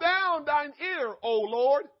 bow down thine ear, O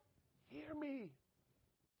Lord. Hear me.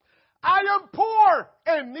 I am poor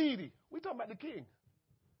and needy. We're talking about the king.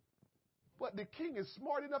 But the king is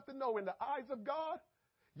smart enough to know, in the eyes of God,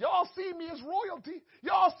 y'all see me as royalty.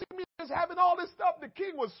 Y'all see me as having all this stuff. The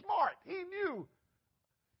king was smart. He knew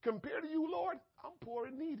compared to you, Lord, I'm poor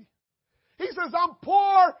and needy. He says, I'm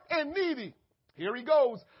poor and needy. Here he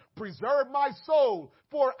goes. Preserve my soul,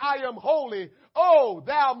 for I am holy. O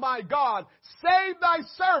thou my God, save thy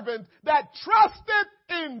servant that trusteth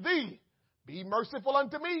in thee. Be merciful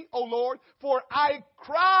unto me, O Lord, for I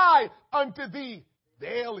cry unto thee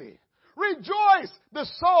daily. Rejoice the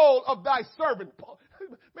soul of thy servant.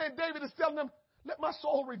 Man, David is telling them, let my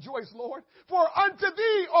soul rejoice, Lord. For unto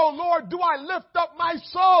thee, O Lord, do I lift up my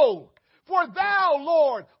soul. For thou,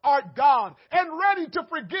 Lord, art God, and ready to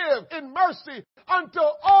forgive in mercy unto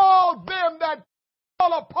all them that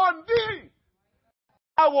call upon thee.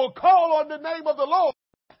 I will call on the name of the Lord.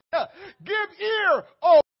 Give ear,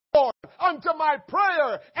 O Lord, unto my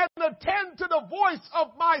prayer, and attend to the voice of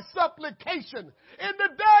my supplication. In the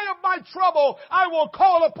day of my trouble, I will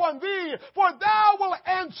call upon thee, for thou wilt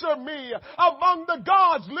answer me. Among the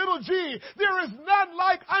gods, little g, there is none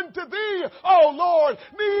like unto thee, O Lord,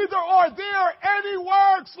 neither are there any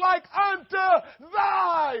works like unto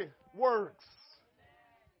thy works.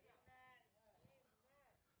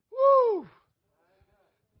 Woo!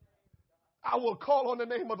 I will call on the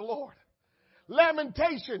name of the Lord.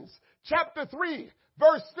 Lamentations chapter 3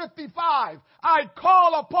 verse 55. I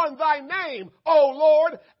call upon thy name, O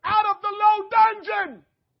Lord, out of the low dungeon.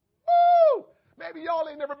 Woo! Maybe y'all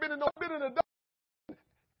ain't never been in a dungeon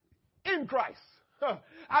in Christ.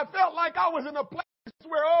 I felt like I was in a place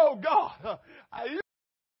where, oh God, you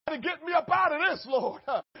got to get me up out of this, Lord.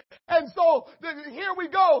 And so here we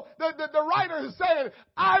go. The writer is saying,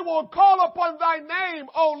 I will call upon thy name,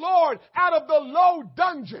 O Lord, out of the low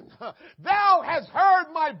dungeon. Thou hast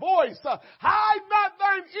heard my voice. Hide not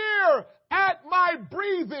thine ear at my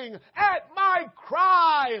breathing, at my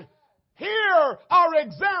cry. Here are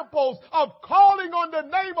examples of calling on the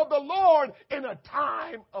name of the Lord in a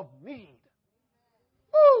time of need.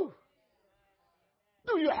 Woo!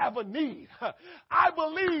 Do you have a need? I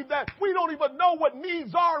believe that we don't even know what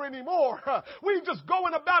needs are anymore. We just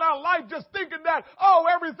going about our life just thinking that, oh,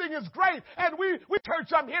 everything is great. And we church,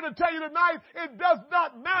 I'm here to tell you tonight, it does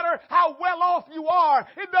not matter how well off you are.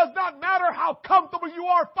 It does not matter how comfortable you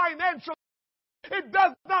are financially. It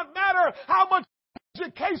does not matter how much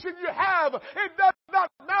education you have. It does not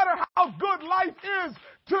matter how good life is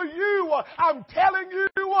to you. I'm telling you,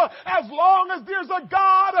 as long as there's a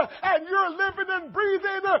God and you're living and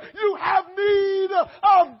breathing, you have need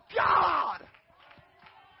of God.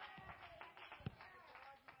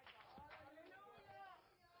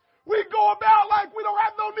 We go about like we don't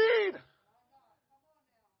have no need.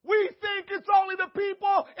 We think it's only the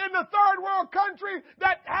people in the third world country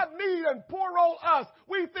that have need, and poor old us.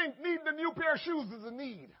 We think needing a new pair of shoes is a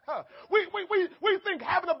need. We think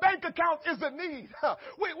having a bank account is a need.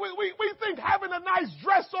 We think having a nice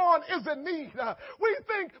dress on is a need. We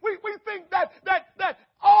think that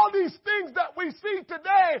all these things that we see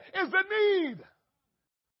today is a need.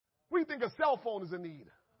 We think a cell phone is a need.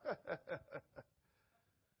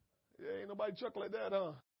 Yeah, ain't nobody chuckle at that,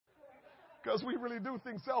 huh? Because we really do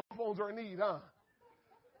think cell phones are a need, huh?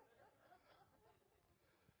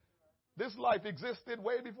 This life existed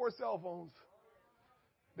way before cell phones.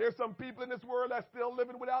 There's some people in this world that's still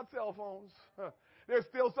living without cell phones. There's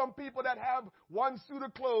still some people that have one suit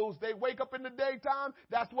of clothes. They wake up in the daytime.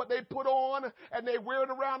 That's what they put on, and they wear it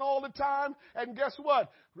around all the time. And guess what?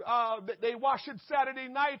 They wash it Saturday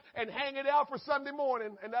night and hang it out for Sunday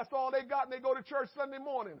morning, and that's all they got, and they go to church Sunday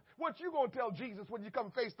morning. What you going to tell Jesus when you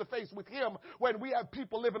come face to face with him when we have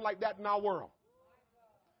people living like that in our world?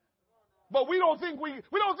 But we don't think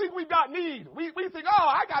we got need. We think, oh,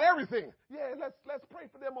 I got everything. Yeah, let's pray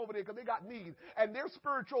for them over there because they got need. And their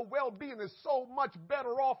spiritual well-being is so much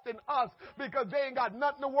better off than us because they ain't got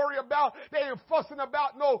nothing to worry about. They ain't fussing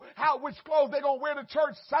about which clothes they gonna wear to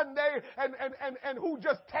church Sunday and who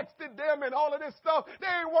just texted them and all of this stuff. They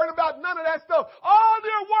ain't worried about none of that stuff. All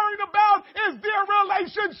they're worried about is their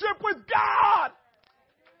relationship with God.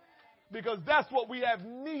 Because that's what we have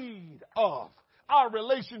need of. Our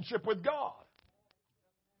relationship with God.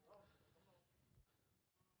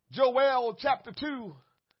 Joel chapter 2,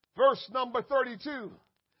 verse number 32.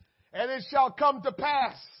 And it shall come to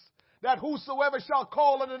pass that whosoever shall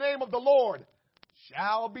call on the name of the Lord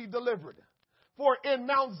shall be delivered. For in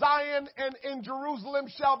Mount Zion and in Jerusalem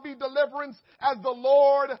shall be deliverance, as the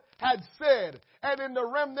Lord had said, and in the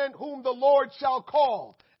remnant whom the Lord shall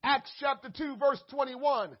call. Acts chapter 2, verse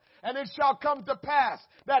 21. And it shall come to pass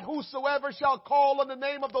that whosoever shall call on the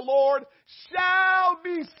name of the Lord shall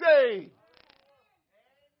be saved.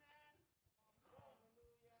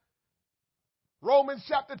 Romans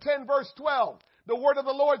chapter 10, verse 12. The word of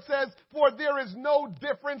the Lord says, for there is no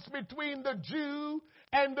difference between the Jew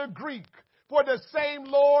and the Greek. For the same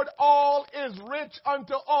Lord all is rich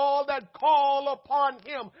unto all that call upon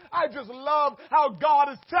him. I just love how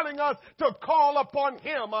God is telling us to call upon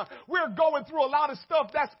him. We're going through a lot of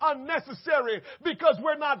stuff that's unnecessary because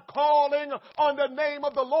we're not calling on the name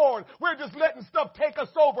of the Lord. We're just letting stuff take us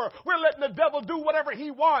over. We're letting the devil do whatever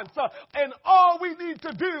he wants. And all we need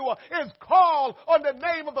to do is call on the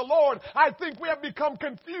name of the Lord. I think we have become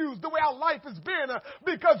confused the way our life has been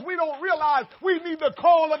because we don't realize we need to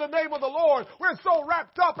call on the name of the Lord. We're so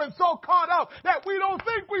wrapped up and so caught up that we don't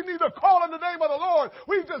think we need to call on the name of the Lord.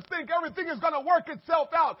 We just think everything is going to work itself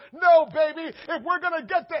out. No, baby. If we're going to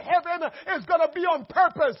get to heaven, it's going to be on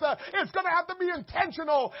purpose. It's going to have to be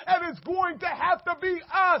intentional. And it's going to have to be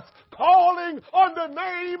us calling on the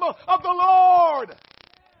name of the Lord.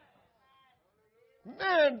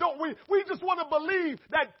 Man, don't we? We just want to believe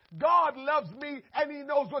that God loves me and he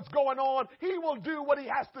knows what's going on. He will do what he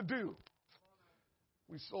has to do.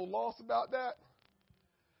 We so lost about that.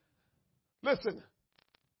 Listen.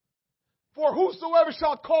 For whosoever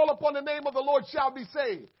shall call upon the name of the Lord shall be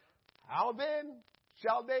saved. How then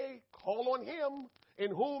shall they call on him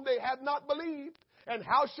in whom they have not believed? And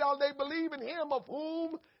how shall they believe in him of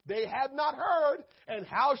whom they have not heard? And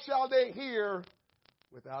how shall they hear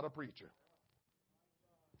without a preacher?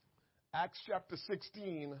 Acts chapter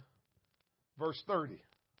 16, verse 30.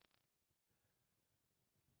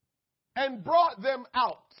 And brought them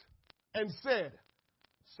out and said,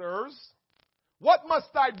 Sirs, what must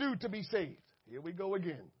I do to be saved? Here we go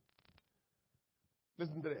again.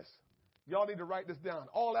 Listen to this. Y'all need to write this down.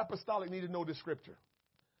 All apostolic need to know this scripture.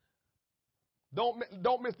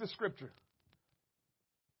 Don't miss this scripture.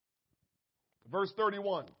 Verse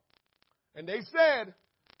 31. And they said,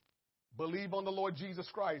 believe on the Lord Jesus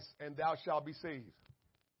Christ, and thou shalt be saved.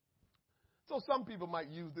 So some people might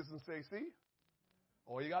use this and say, see,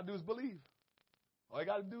 all you got to do is believe. All you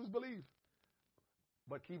got to do is believe.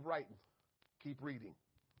 But keep writing. Keep reading.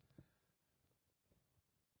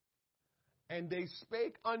 And they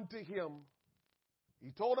spake unto him.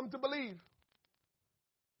 He told them to believe.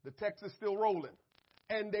 The text is still rolling.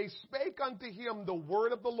 And they spake unto him the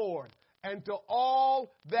word of the Lord, and to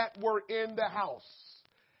all that were in the house.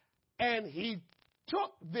 And he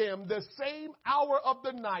took them the same hour of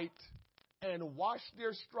the night, and washed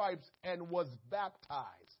their stripes, and was baptized,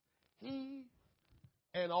 he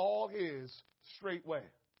and all his straightway.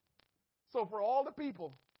 So for all the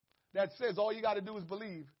people that says all you got to do is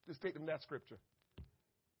believe, just take them that scripture.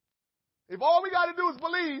 If all we got to do is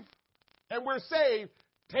believe and we're saved,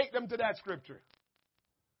 take them to that scripture.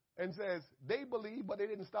 And says they believe, but they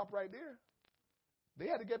didn't stop right there. They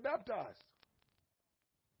had to get baptized.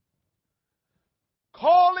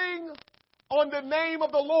 Calling on the name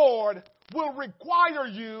of the Lord will require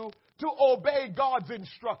you to obey God's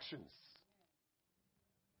instructions.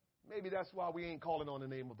 Maybe that's why we ain't calling on the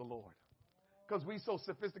name of the Lord. Because we so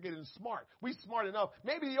sophisticated and smart. We smart enough.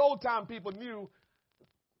 Maybe the old time people knew.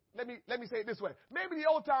 Let me say it this way. Maybe the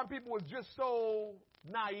old time people was just so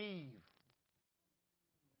naive.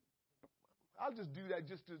 I'll just do that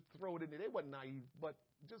just to throw it in there. They weren't naive, but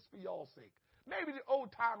just for y'all's sake. Maybe the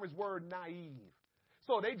old timers were naive.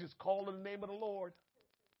 So they just called on the name of the Lord.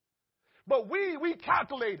 But we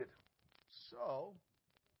calculated. So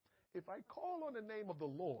if I call on the name of the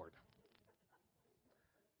Lord,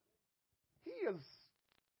 he is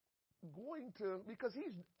going to, because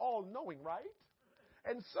he's all-knowing, right?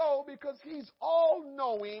 And so, because he's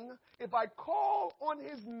all-knowing, if I call on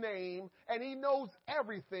his name and he knows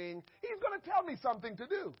everything, he's going to tell me something to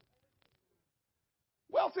do.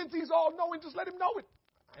 Well, since he's all-knowing, just let him know it.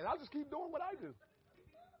 And I'll just keep doing what I do.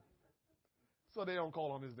 So they don't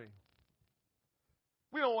call on his name.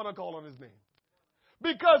 We don't want to call on his name.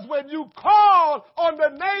 Because when you call on the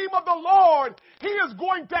name of the Lord, he is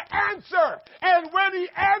going to answer. And when he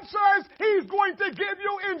answers, he's going to give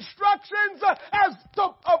you instructions as to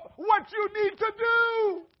what you need to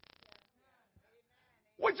do.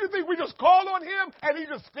 What you think? We just call on him and he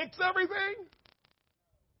just fix everything?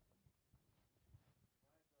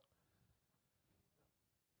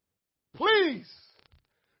 Please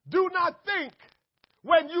do not think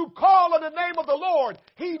when you call on the name of the Lord,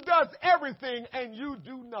 he does everything and you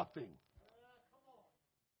do nothing.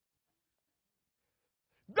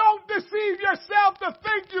 Don't deceive yourself to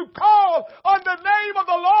think you call on the name of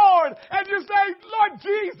the Lord and you say, Lord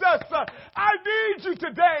Jesus, I need you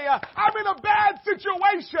today. I'm in a bad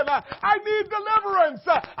situation. I need deliverance.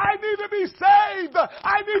 I need to be saved.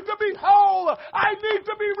 I need to be whole. I need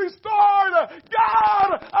to be restored.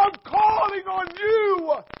 God, I'm calling on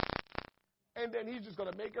you. And then he's just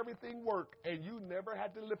going to make everything work and you never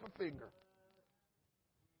had to lift a finger.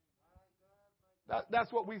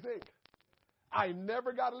 That's what we think. I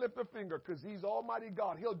never got to lift a finger because he's Almighty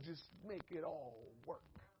God. He'll just make it all work.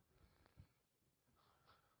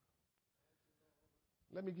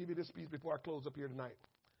 Let me give you this piece before I close up here tonight.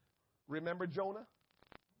 Remember Jonah?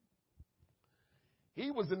 He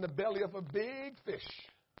was in the belly of a big fish,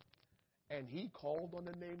 and he called on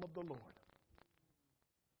the name of the Lord.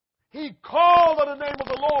 He called on the name of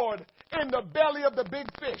the Lord in the belly of the big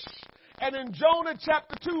fish. And in Jonah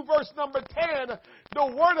chapter 2, verse number 10, the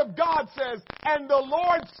word of God says, and the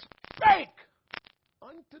Lord spake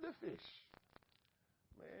unto the fish.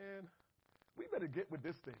 Man, we better get with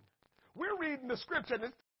this thing. We're reading the scripture, and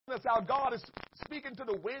it's telling us how God is speaking to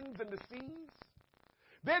the winds and the seas.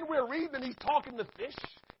 Then we're reading, and he's talking to fish,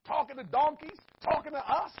 talking to donkeys, talking to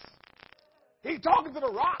us. He's talking to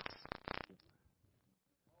the rocks.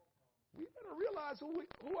 We better realize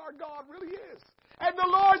who our God really is. And the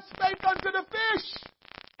Lord spake unto the fish,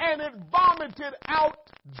 and it vomited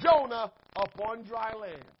out Jonah upon dry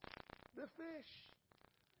land. The fish.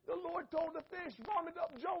 The Lord told the fish, vomit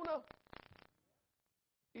up Jonah.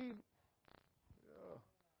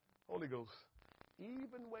 Holy Ghost.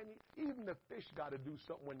 Even the fish got to do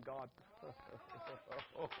something when God.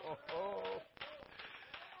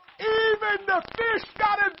 Even the fish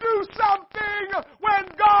got to do something when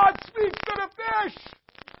God speaks to the fish.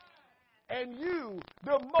 And you,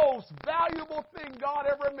 the most valuable thing God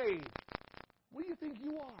ever made, what do you think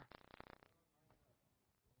you are?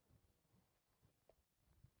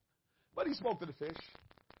 But he spoke to the fish.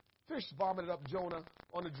 Fish vomited up Jonah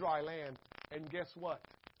on the dry land. And guess what?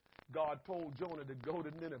 God told Jonah to go to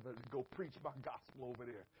Nineveh and go preach my gospel over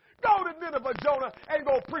there. Go to Nineveh, Jonah, and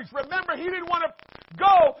go preach. Remember, he didn't want to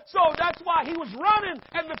go, so that's why he was running,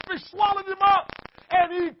 and the fish swallowed him up. And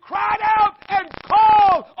he cried out and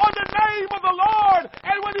called on the name of the Lord.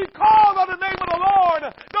 And when he called on the name of the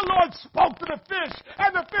Lord spoke to the fish.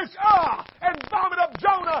 And the fish, and vomited up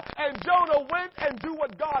Jonah. And Jonah went and do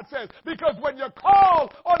what God says. Because when you call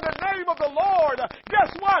on the name of the Lord,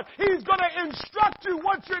 guess what? He's going to instruct you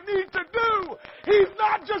what you need to do. He's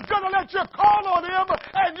not just going to let you call on him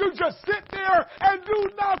and you just sit there and do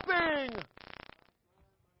nothing.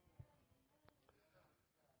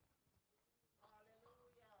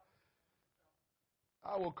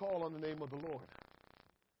 I will call on the name of the Lord.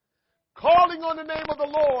 Calling on the name of the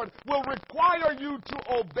Lord will require you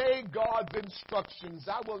to obey God's instructions.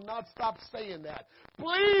 I will not stop saying that.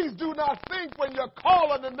 Please do not think when you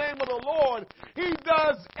call on the name of the Lord, he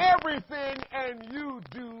does everything and you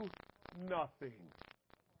do nothing.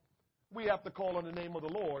 We have to call on the name of the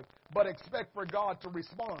Lord, but expect for God to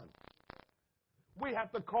respond. We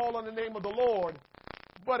have to call on the name of the Lord,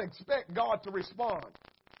 but expect God to respond.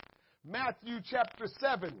 Matthew chapter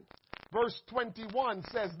 7, verse 21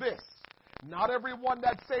 says this, not everyone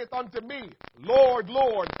that saith unto me, Lord,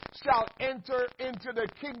 Lord, shall enter into the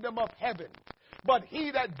kingdom of heaven, but he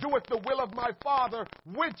that doeth the will of my Father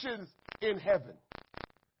which is in heaven.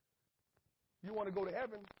 You want to go to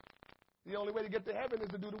heaven? The only way to get to heaven is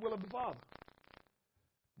to do the will of the Father.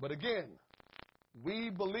 But again, we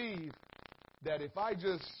believe that if I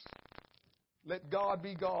just let God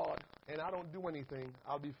be God and I don't do anything,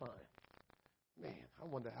 I'll be fine. Man, I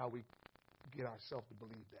wonder how we get ourselves to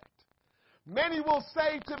believe that. Many will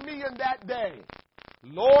say to me in that day,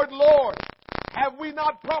 Lord, Lord, have we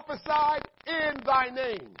not prophesied in thy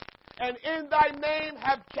name? And in thy name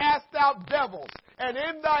have cast out devils, and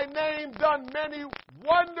in thy name done many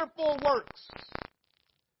wonderful works.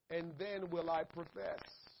 And then will I profess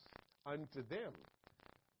unto them,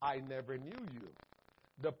 I never knew you.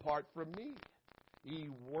 Depart from me, ye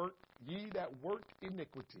that work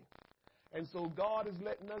iniquity. And so God is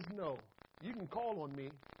letting us know, you can call on me.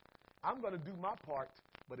 I'm going to do my part,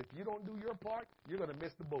 but if you don't do your part, you're going to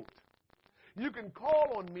miss the boat. You can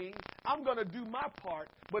call on me. I'm going to do my part,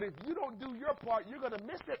 but if you don't do your part, you're going to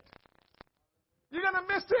miss it. You're going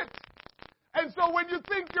to miss it. And so when you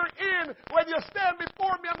think you're in, when you stand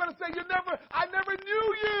before me, I'm going to say, I never knew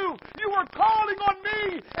you. You were calling on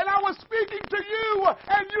me, and I was speaking to you,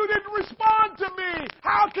 and you didn't respond to me.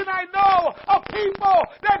 How can I know a people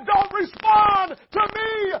that don't respond to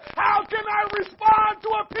me? How can I respond to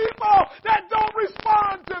a people that don't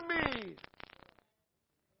respond to me?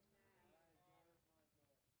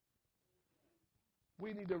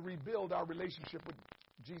 We need to rebuild our relationship with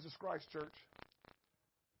Jesus Christ, church.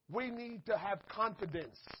 We need to have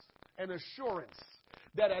confidence and assurance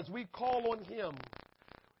that as we call on him,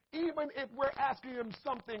 even if we're asking him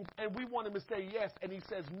something and we want him to say yes and he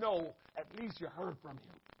says no, at least you heard from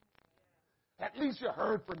him. At least you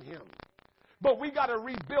heard from him. But we got to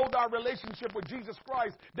rebuild our relationship with Jesus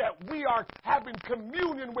Christ, that we are having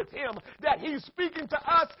communion with him, that he's speaking to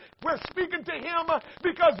us. We're speaking to him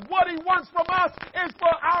because what he wants from us is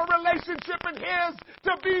for our relationship and his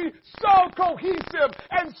to be so cohesive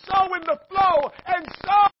and so in the flow and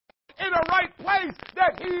so in a right place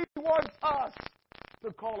that he wants us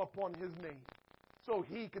to call upon his name so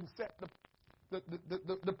he can set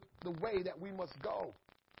the way that we must go.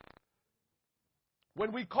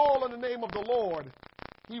 When we call on the name of the Lord,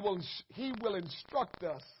 he will instruct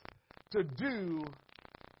us to do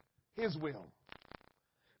his will.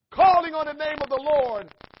 Calling on the name of the Lord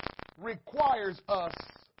requires us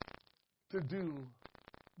to do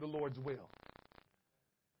the Lord's will.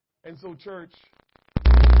 And so, church,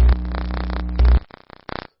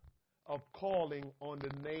 of calling on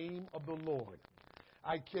the name of the Lord,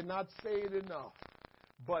 I cannot say it enough,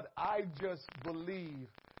 but I just believe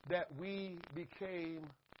that we became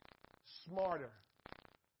smarter.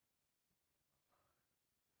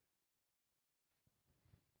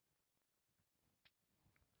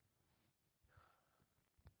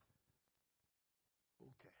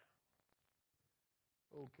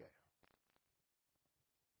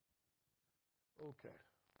 Okay.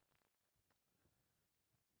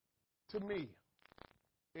 To me,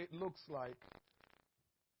 it looks like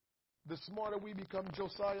the smarter we become,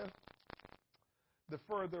 Josiah, the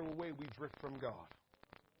further away we drift from God.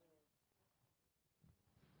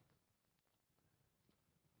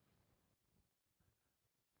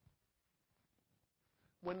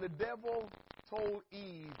 When the devil told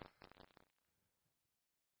Eve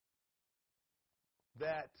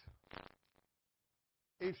that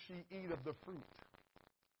if she eat of the fruit,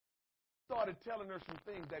 started telling her some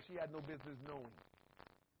things that she had no business knowing.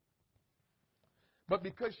 But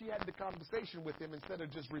because she had the conversation with him, instead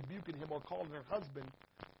of just rebuking him or calling her husband,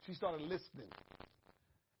 she started listening.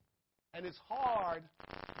 And it's hard,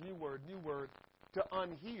 new word, to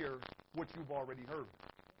unhear what you've already heard.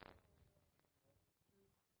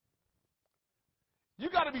 You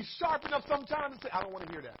got to be sharp enough sometimes to say, I don't want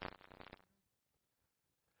to hear that.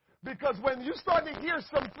 Because when you start to hear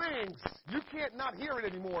some things, you can't not hear it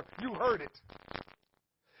anymore. You heard it.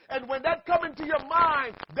 And when that comes into your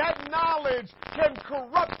mind, that knowledge can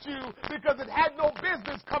corrupt you because it had no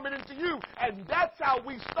business coming into you. And that's how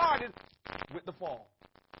we started with the fall.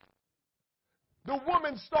 The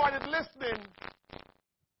woman started listening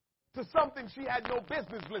to something she had no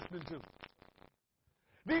business listening to.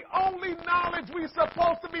 The only knowledge we're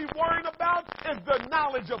supposed to be worrying about is the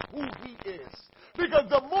knowledge of who he is. Because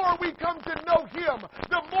the more we come to know him,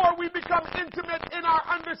 the more we become intimate in our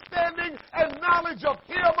understanding and knowledge of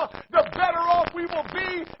him, the better off we will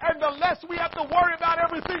be and the less we have to worry about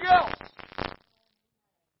everything else.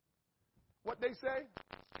 What they say?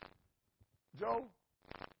 Joe,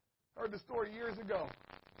 heard the story years ago.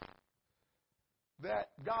 That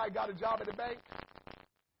guy got a job at the bank,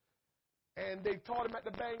 and they taught him at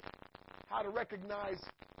the bank how to recognize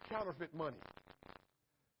counterfeit money.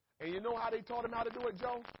 And you know how they taught him how to do it,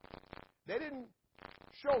 Joe? They didn't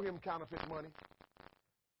show him counterfeit money.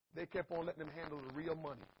 They kept on letting him handle the real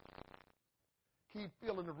money. Keep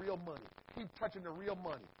feeling the real money. Keep touching the real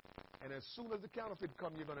money. And as soon as the counterfeit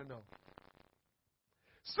comes, you're going to know.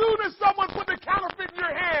 Soon as someone put the counterfeit in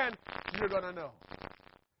your hand, you're going to know.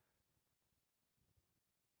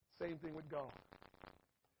 Same thing with God.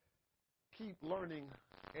 Keep learning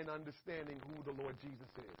and understanding who the Lord Jesus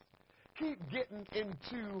is. Keep getting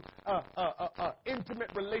into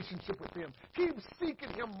intimate relationship with him. Keep seeking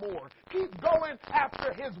him more. Keep going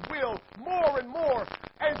after his will more and more.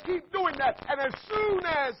 And keep doing that. And as soon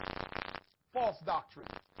as false doctrine,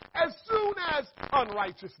 as soon as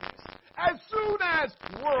unrighteousness, as soon as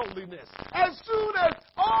worldliness, as soon as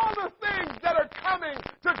all the things that are coming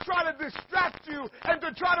to try to distract you and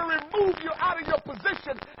to try to remove you out of your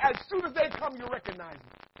position, as soon as they come, you recognize it.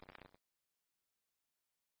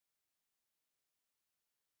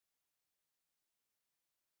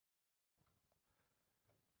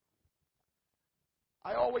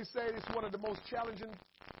 I always say it's one of the most challenging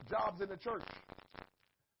jobs in the church,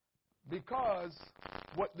 because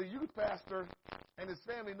what the youth pastor and his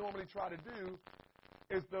family normally try to do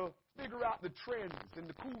is to figure out the trends and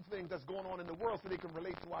the cool things that's going on in the world so they can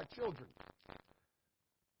relate to our children.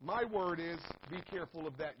 My word is, be careful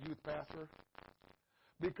of that, youth pastor,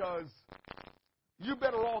 because you're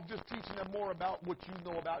better off just teaching them more about what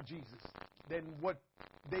you know about Jesus than what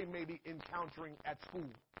they may be encountering at school.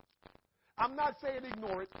 I'm not saying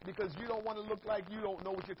ignore it, because you don't want to look like you don't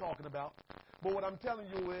know what you're talking about. But what I'm telling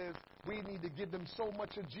you is we need to give them so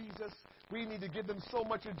much of Jesus. We need to give them so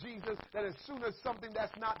much of Jesus that as soon as something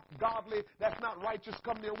that's not godly, that's not righteous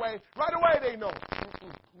come their way, right away they know.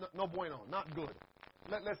 No bueno, not good.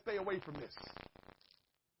 Let's stay away from this.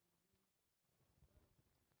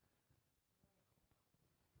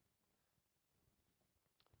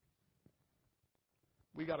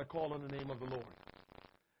 We got to call on the name of the Lord.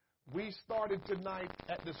 We started tonight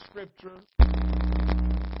at the scripture.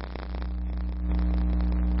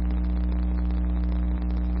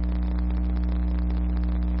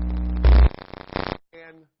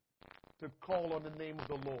 And to call on the name of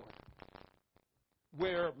the Lord.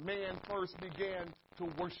 Where man first began to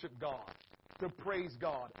worship God, to praise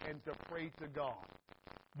God, and to pray to God.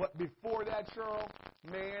 But before that, Cheryl,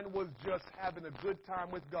 man was just having a good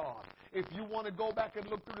time with God. If you want to go back and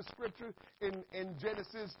look through the scripture in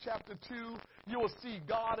Genesis chapter 2, you will see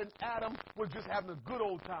God and Adam were just having a good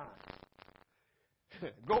old time.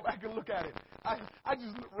 Go back and look at it. I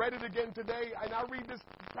just read it again today, and I read this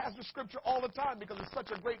passage of scripture all the time because it's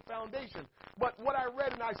such a great foundation. But what I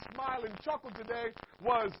read, and I smiled and chuckled today,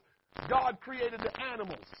 was God created the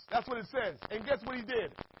animals. That's what it says. And guess what he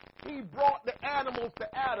did? He brought the animals to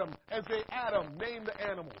Adam and said, Adam, name the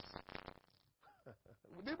animals.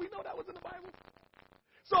 Did we know that was in the Bible?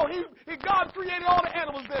 So God created all the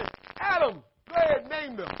animals there. Adam, go ahead,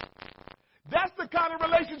 name them. That's the kind of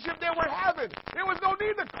relationship they were having. There was no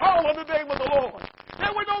need to call on the name of the Lord.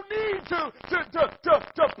 There was no need to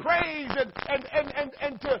praise and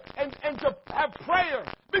to have prayer,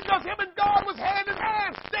 because him and God was hand in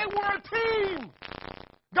hand. They were a team.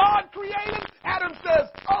 God created. Adam says,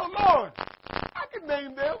 oh, Lord, I can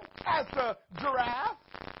name them as a giraffe.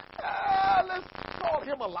 Let's call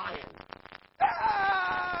him a lion.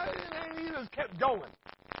 And he just kept going.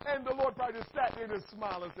 And the Lord probably just sat there and just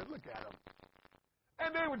smiled and said, look at him.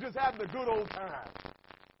 And they were just having a good old time.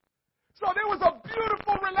 So there was a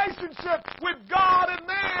beautiful relationship with God and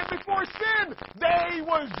man before sin. They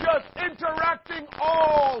was just interacting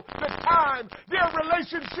all the time. Their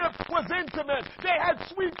relationship was intimate. They had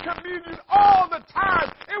sweet communion all the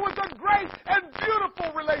time. It was a great and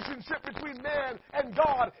beautiful relationship between man and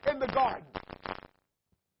God in the garden.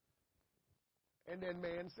 And then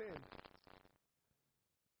man sinned.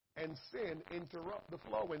 And sin interrupted the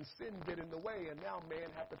flow, and sin get in the way, and now man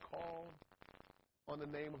had to call on the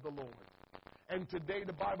name of the Lord. And today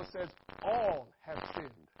the Bible says all have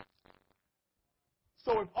sinned.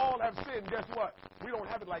 So if all have sinned, guess what? We don't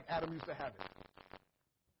have it like Adam used to have it.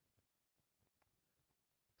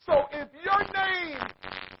 So if your name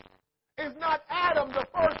is not Adam, the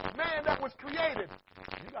first man that was created,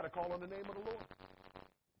 you got to call on the name of the Lord.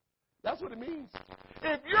 That's what it means.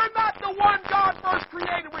 If you're not the one God first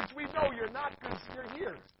created, which we know you're not because you're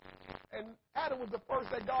here. And Adam was the first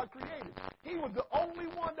that God created. He was the only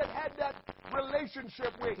one that had that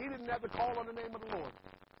relationship where he didn't have to call on the name of the Lord.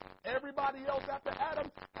 Everybody else after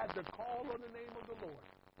Adam had to call on the name of the Lord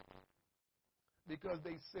because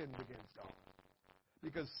they sinned against God.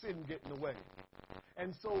 Because sin get in the way.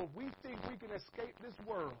 And so if we think we can escape this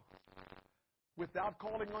world without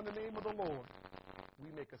calling on the name of the Lord, we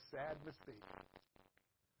make a sad mistake.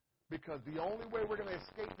 Because the only way we're going to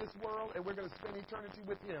escape this world and we're going to spend eternity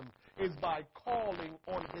with him is by calling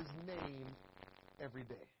on his name every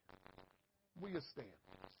day. Will you stand?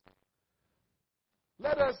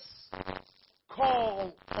 Let us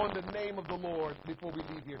call on the name of the Lord before we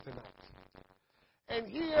leave here tonight. And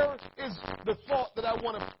here is the thought that I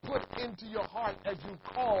want to put into your heart as you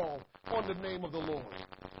call on the name of the Lord.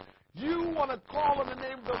 You want to call on the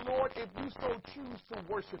name of the Lord if you so choose to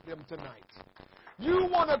worship him tonight. You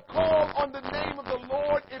want to call on the name of the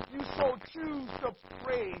Lord if you so choose to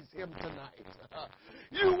praise him tonight.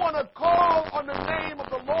 You want to call on the name of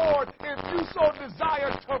the Lord if you so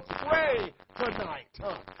desire to pray tonight.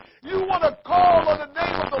 You want to call on the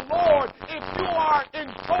name of the Lord if you are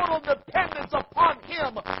in total dependence upon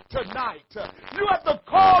him tonight. You have to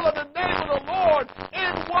call on the name of the Lord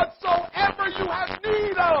in whatsoever you have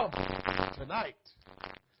need of tonight.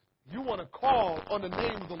 You want to call on the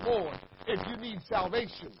name of the Lord if you need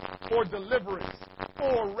salvation or deliverance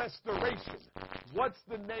or restoration. What's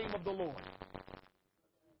the name of the Lord?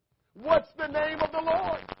 What's the name of the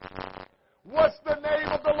Lord? What's the name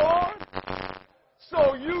of the Lord?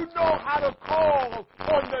 So you know how to call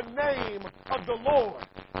on the name of the Lord.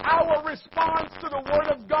 Our response to the Word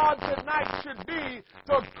of God tonight should be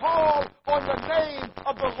to call on the name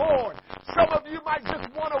of the Lord. Some of you might just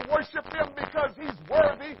want to worship him because he's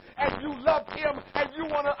worthy and you love him and you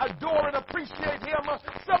want to adore and appreciate him.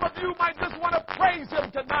 Some of you might just want to praise him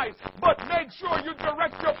tonight, but make sure you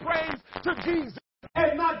direct your praise to Jesus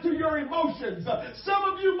and not to your emotions. emotions. Some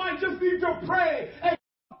of you might just need to pray and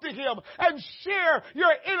to him and share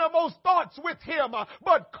your innermost thoughts with him,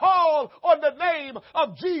 but call on the name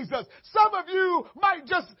of Jesus. Some of you might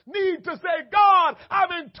just need to say, God,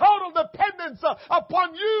 I'm in total dependence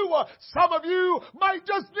upon you. Some of you might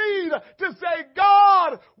just need to say,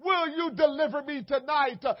 God, will you deliver me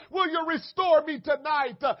tonight? Will you restore me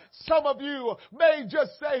tonight? Some of you may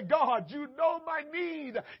just say, God, you know my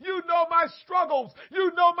need. You know my struggles.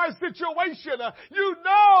 You know my situation. You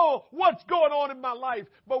know what's going on in my life.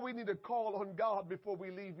 But we need to call on God before we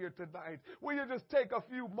leave here tonight. Will you just take a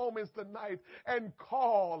few moments tonight and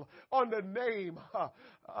call on the name?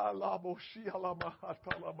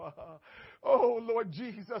 Oh, Lord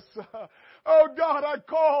Jesus. Oh, God, I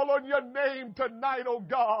call on your name tonight, oh,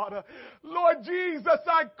 God. Lord Jesus,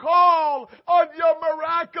 I call on your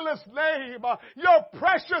miraculous name, your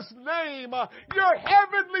precious name, your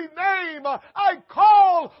heavenly name. I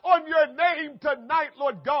call on your name tonight,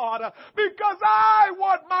 Lord God, because I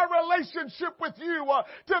want my relationship with you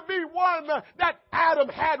to be one that Adam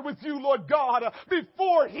had with you, Lord God,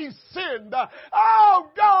 before he sinned. Oh,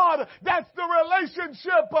 God, that's the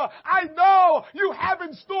relationship I know you have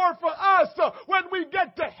in store for us when we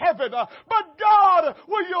get to heaven. But God,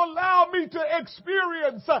 will you allow me to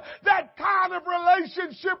experience that kind of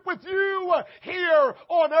relationship with you here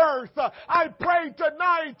on earth? I pray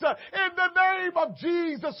tonight in the name of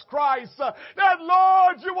Jesus Christ that,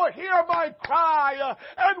 Lord, you will hear my cry,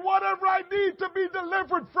 and whatever I need to be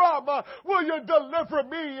delivered from, will you deliver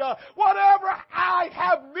me? Whatever I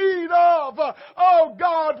have need of, oh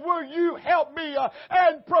God, will you help me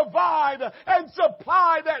and provide and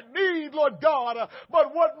supply that need, Lord God.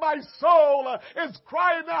 But what my soul is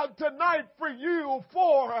crying out tonight for you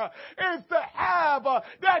for is to have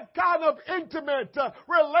that kind of intimate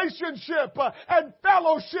relationship and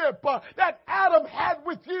fellowship that Adam had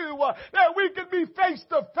with you, that we can be face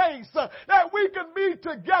to face, that we can be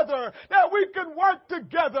together, that we can work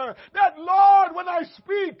together, that, Lord, when I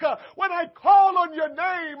speak, when I call on your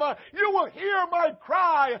name, you will hear my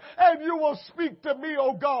cry and you will speak to me,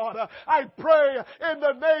 oh God. I pray in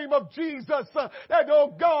the name of Jesus that,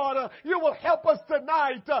 oh God, you will help us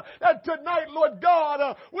tonight, that tonight, Lord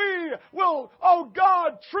God, we will, oh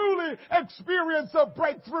God, truly experience a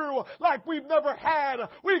breakthrough like we've never had.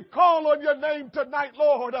 We call on your name tonight,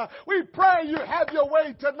 Lord. We pray you have your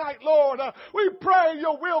way tonight, Lord. We pray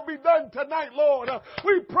your will be done tonight, Lord.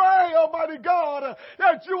 We pray, Almighty God,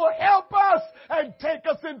 that you will help us and take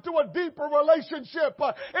us into a deeper relationship,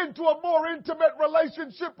 into a more intimate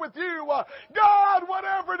relationship with you. God,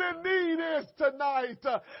 whatever the need is tonight,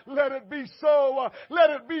 let it be so. Let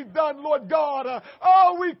it be done, Lord God.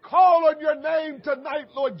 Oh, we call on your name tonight,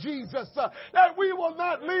 Lord Jesus, that we will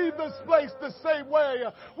not leave this place the same way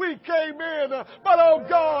we came in, but, oh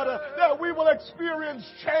God, that we will experience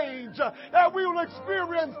change, that we will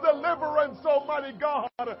experience deliverance, Almighty God.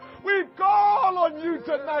 We call on you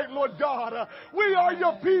tonight, Lord God. We are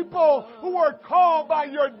your people who are called by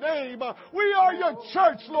your name. We are your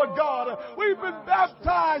church, Lord God. We've been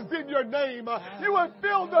baptized in your name. You have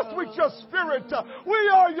filled us with your spirit.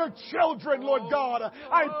 We are your children, Lord God.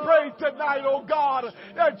 I pray tonight, oh God,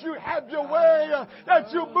 that you have your way,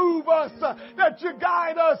 that you move us, that you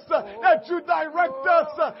guide us, that you direct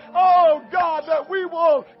us. Oh God, that we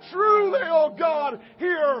will truly, oh God,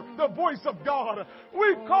 hear the voice of God.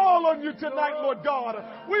 We call on you tonight, Lord God.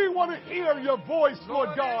 We want to hear your voice, Lord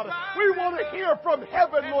God. We want to hear from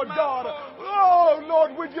heaven, Lord God. Oh,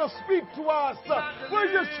 Lord, will you speak to us? Will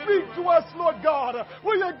you speak to us, Lord God?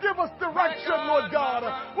 Will you give us direction, Lord God?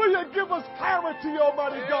 Will you give us clarity,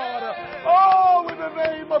 Almighty God? Oh, in the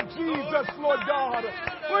name of Jesus, Lord God.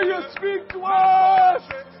 Will you speak to us?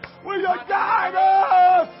 Will you guide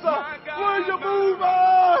us? Will you move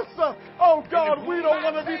us? Oh God, we don't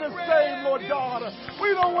want to be the same, Lord God.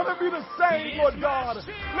 We don't want to be the same, Lord God.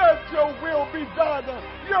 Let your will be done.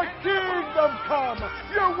 Your kingdom come.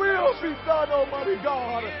 Your will be done, Almighty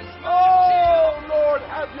God. Oh Lord,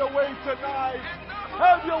 have your way tonight.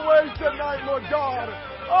 Have your way tonight, Lord God.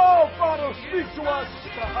 Oh Father, speak to us.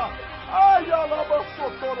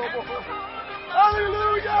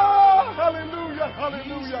 Hallelujah! Hallelujah!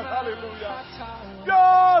 Hallelujah! Hallelujah!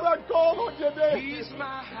 God, I call on your name.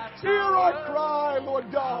 Hear our cry,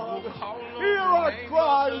 Lord God. Hear our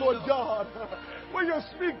cry, Lord God. Will you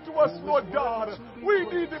speak to us, Lord God? We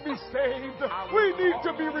need to be saved. We need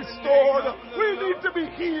to be restored. We need to be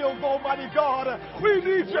healed, Almighty God. We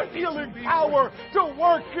need your healing power to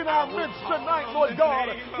work in our midst tonight, Lord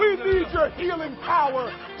God. We need your healing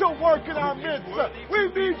power to work in our midst.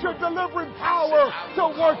 We need your delivering power to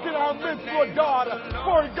work in our midst, Lord God.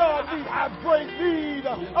 For God, we have great need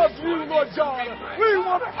of you, Lord God. We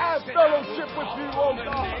want to have fellowship with you, oh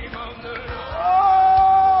God.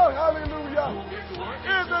 Oh, hallelujah.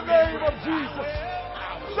 In the name of Jesus.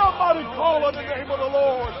 Somebody call on the name of the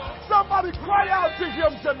Lord. Somebody cry out to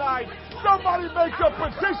him tonight. Somebody make a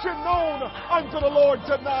petition known unto the Lord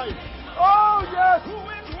tonight. Oh, yes.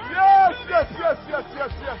 Yes, yes, yes, yes,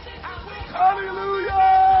 yes, yes.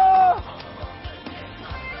 Hallelujah.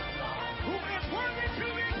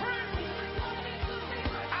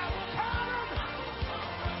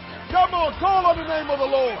 Come on, call on the name of the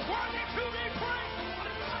Lord.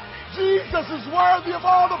 Jesus is worthy of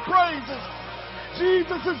all the praises.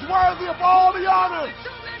 Jesus is worthy of all the honor.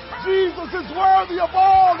 Jesus is worthy of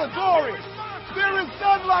all the glory. There is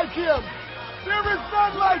none like him. There is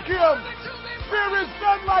none like him. There is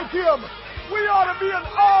none like him. We ought to be in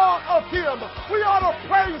awe of him. We ought to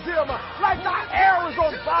praise him like our hair is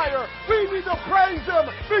on fire. We need to praise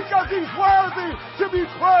him because he's worthy to be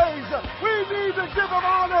praised. We need to give him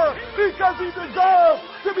honor because he deserves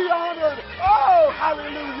to be honored. Oh,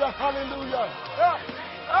 hallelujah, hallelujah.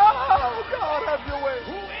 Oh, God, have your way.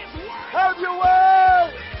 Have your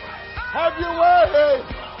way. Have your way.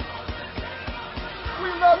 We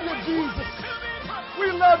love you, Jesus.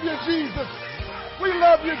 We love you, Jesus. We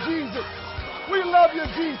love you, Jesus. We love you,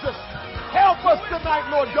 Jesus. Help us tonight,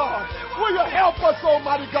 Lord God. Will you help us,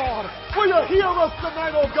 Almighty God? Will you heal us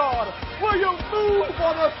tonight, oh God? Will you move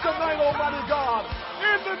on us tonight, Almighty God?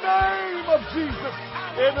 In the name of Jesus.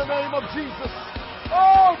 In the name of Jesus.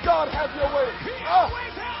 Oh, God, have your way.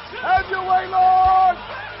 Have your way, Lord.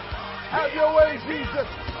 Have your way, Jesus.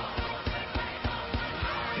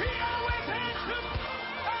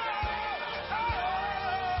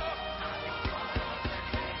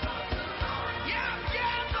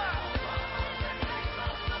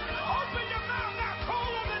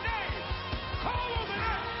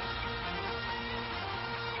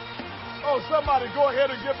 Oh, somebody go ahead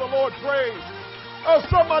and give the Lord praise. Oh,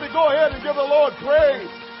 somebody go ahead and give the Lord praise.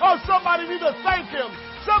 Oh, somebody need to thank him.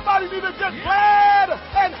 Somebody need to get glad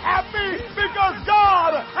and happy because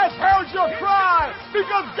God has heard your cry.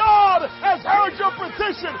 Because God has heard your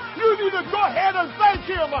petition. You need to go ahead and thank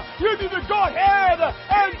him. You need to go ahead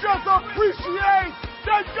and just appreciate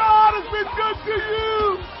that God has been good to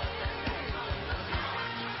you.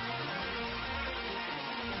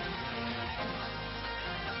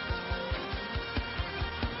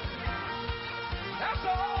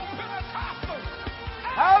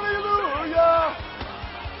 Hallelujah.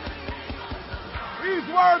 He's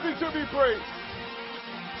worthy to be praised.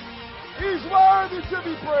 He's worthy to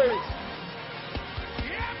be praised.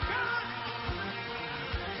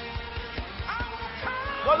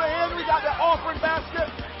 Brother Henry got the offering basket.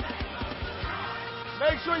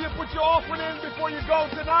 Make sure you put your offering in before you go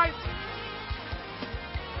tonight.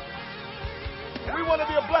 We want to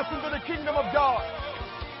be a blessing to the kingdom of God.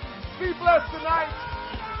 Be blessed tonight.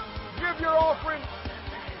 Give your offering.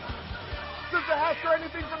 Sister Hasker,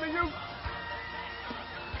 anything from the youth?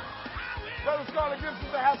 Brother Scarlett, give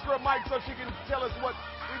Sister Hasker a mic so she can tell us what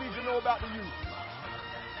we need to know about the youth.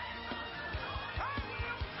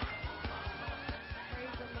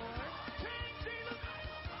 Praise the Lord.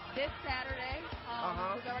 This Saturday,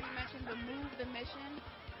 was already mentioned, the Move the Mission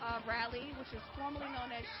rally, which is formerly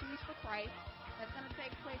known as Shoes for Christ. That's going to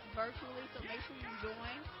take place virtually, so make sure you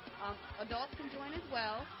join. Adults can join as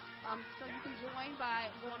well. So you can join by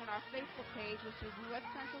going on our Facebook page, which is North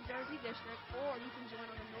Central Jersey District, or you can join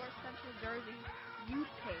on the North Central Jersey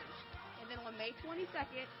Youth page. And then on May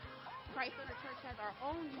 22nd, Christ Center Church has our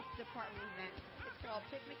own youth department event. It's called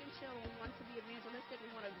Picnic and Chill. We want to be evangelistic.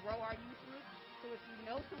 We want to grow our youth group. So if you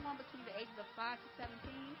know someone between the ages of 5 to 17,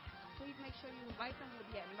 please make sure you invite them. We'll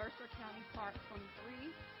be at Mercer County Park from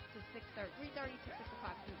 3:30 to 6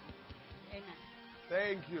 o'clock p.m. Amen.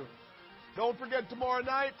 Thank you. Don't forget tomorrow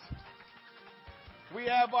night, we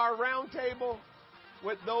have our round table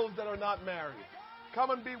with those that are not married.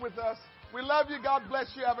 Come and be with us. We love you. God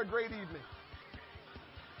bless you. Have a great evening.